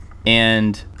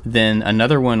 And then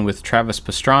another one with Travis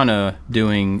Pastrana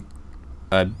doing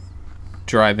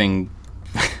driving.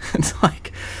 It's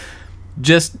like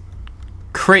just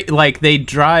like they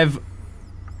jump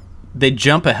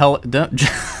a I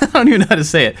don't even know how to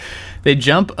say it. They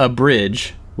jump a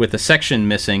bridge with a section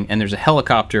missing, and there's a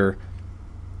helicopter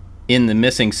in the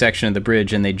missing section of the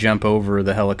bridge, and they jump over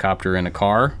the helicopter in a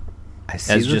car. I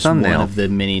see as the just thumbnail. One of the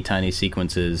many tiny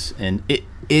sequences, and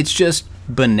it's just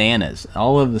bananas.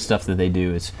 All of the stuff that they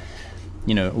do is,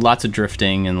 lots of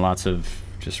drifting and lots of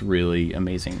just really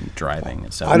amazing driving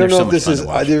and stuff. I don't know if this is.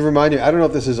 I do remind you. I don't know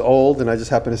if this is old, and I just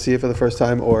happened to see it for the first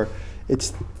time, or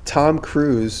it's Tom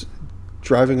Cruise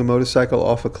driving a motorcycle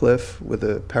off a cliff with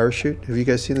a parachute. Have you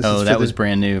guys seen this? Oh, that was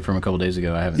brand new from a couple days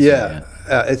ago. I haven't seen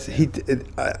it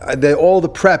yet. All the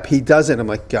prep he does it. I'm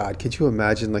like, God, could you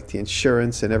imagine like the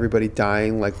insurance and everybody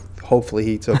dying? Like, hopefully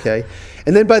he's okay.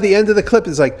 And then by the end of the clip,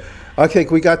 it's like, okay,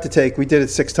 we did it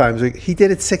 6 times. He did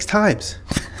it 6 times.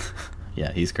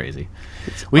 Yeah, he's crazy.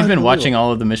 We've been watching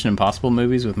all of the Mission Impossible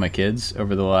movies with my kids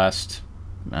over the last,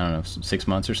 6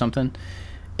 months or something.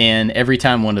 And every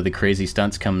time one of the crazy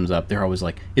stunts comes up, they're always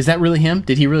like, is that really him?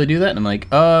 Did he really do that? And I'm like,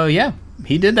 oh, yeah,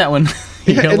 he did that one.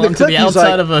 He held on to the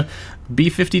outside of a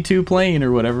B-52 plane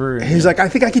or whatever. He's like, I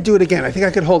think I could do it again. I think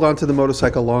I could hold on to the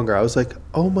motorcycle longer. I was like,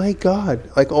 oh my God.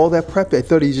 Like all that prep. I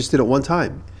thought he just did it one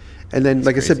time. And then,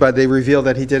 like I said, they revealed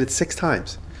that he did it 6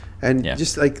 times. And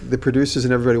just like the producers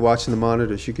and everybody watching the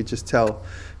monitors, you could just tell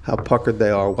how puckered they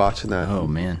are watching that. Oh,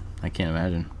 man. I can't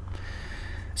imagine.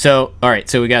 So, all right.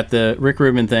 So we got the Rick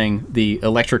Rubin thing, the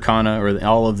Electricana, or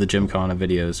all of the Gymkhana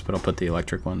videos, but I'll put the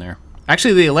electric one there.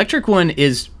 Actually, the electric one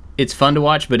it's fun to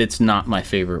watch, but it's not my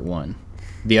favorite one.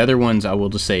 The other ones, I will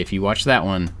just say, if you watch that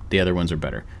one, the other ones are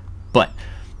better. But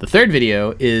the third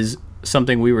video is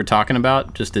something we were talking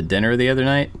about just at dinner the other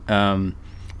night.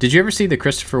 Did you ever see the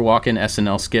Christopher Walken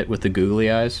SNL skit with the googly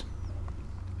eyes?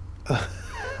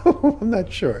 I'm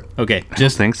not sure. Okay, I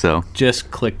just think so.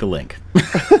 Just click the link.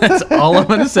 That's all I'm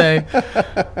going to say.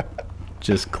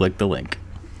 Just click the link.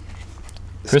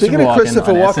 Speaking of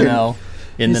Christopher Walken, SNL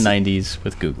in the 90s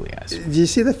with googly eyes. Do you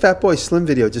see the Fatboy Slim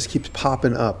video just keeps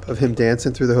popping up of him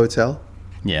dancing through the hotel?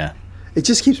 Yeah. It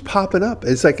just keeps popping up.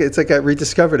 It's like I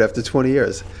rediscovered after 20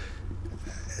 years.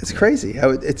 It's crazy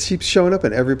how it keeps showing up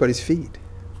in everybody's feed.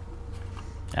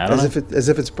 I don't know. As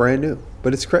if it's brand new.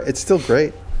 But it's still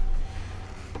great.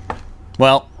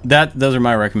 Well, those are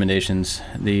my recommendations.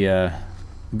 The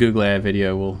googly eye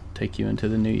video will take you into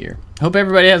the new year. Hope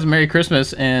everybody has a Merry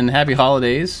Christmas and Happy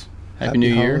Holidays. Happy New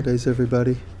Year. Happy holidays,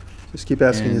 everybody. Just keep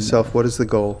asking yourself, what is the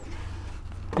goal?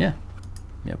 Yeah.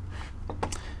 Yep.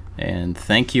 And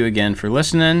thank you again for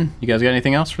listening. You guys got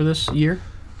anything else for this year?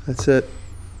 That's it.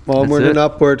 Onward and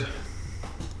upward.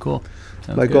 Cool.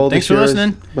 My goal Thanks for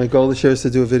listening. My goal this year is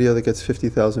to do a video that gets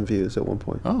 50,000 views at one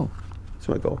point. Oh. That's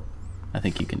my goal. I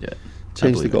think you can do it.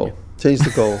 Change the goal. Change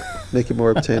the goal. Make it more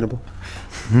obtainable.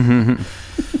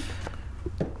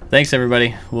 Thanks,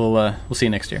 everybody. We'll see you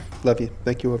next year. Love you.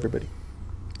 Thank you, everybody.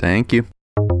 Thank you.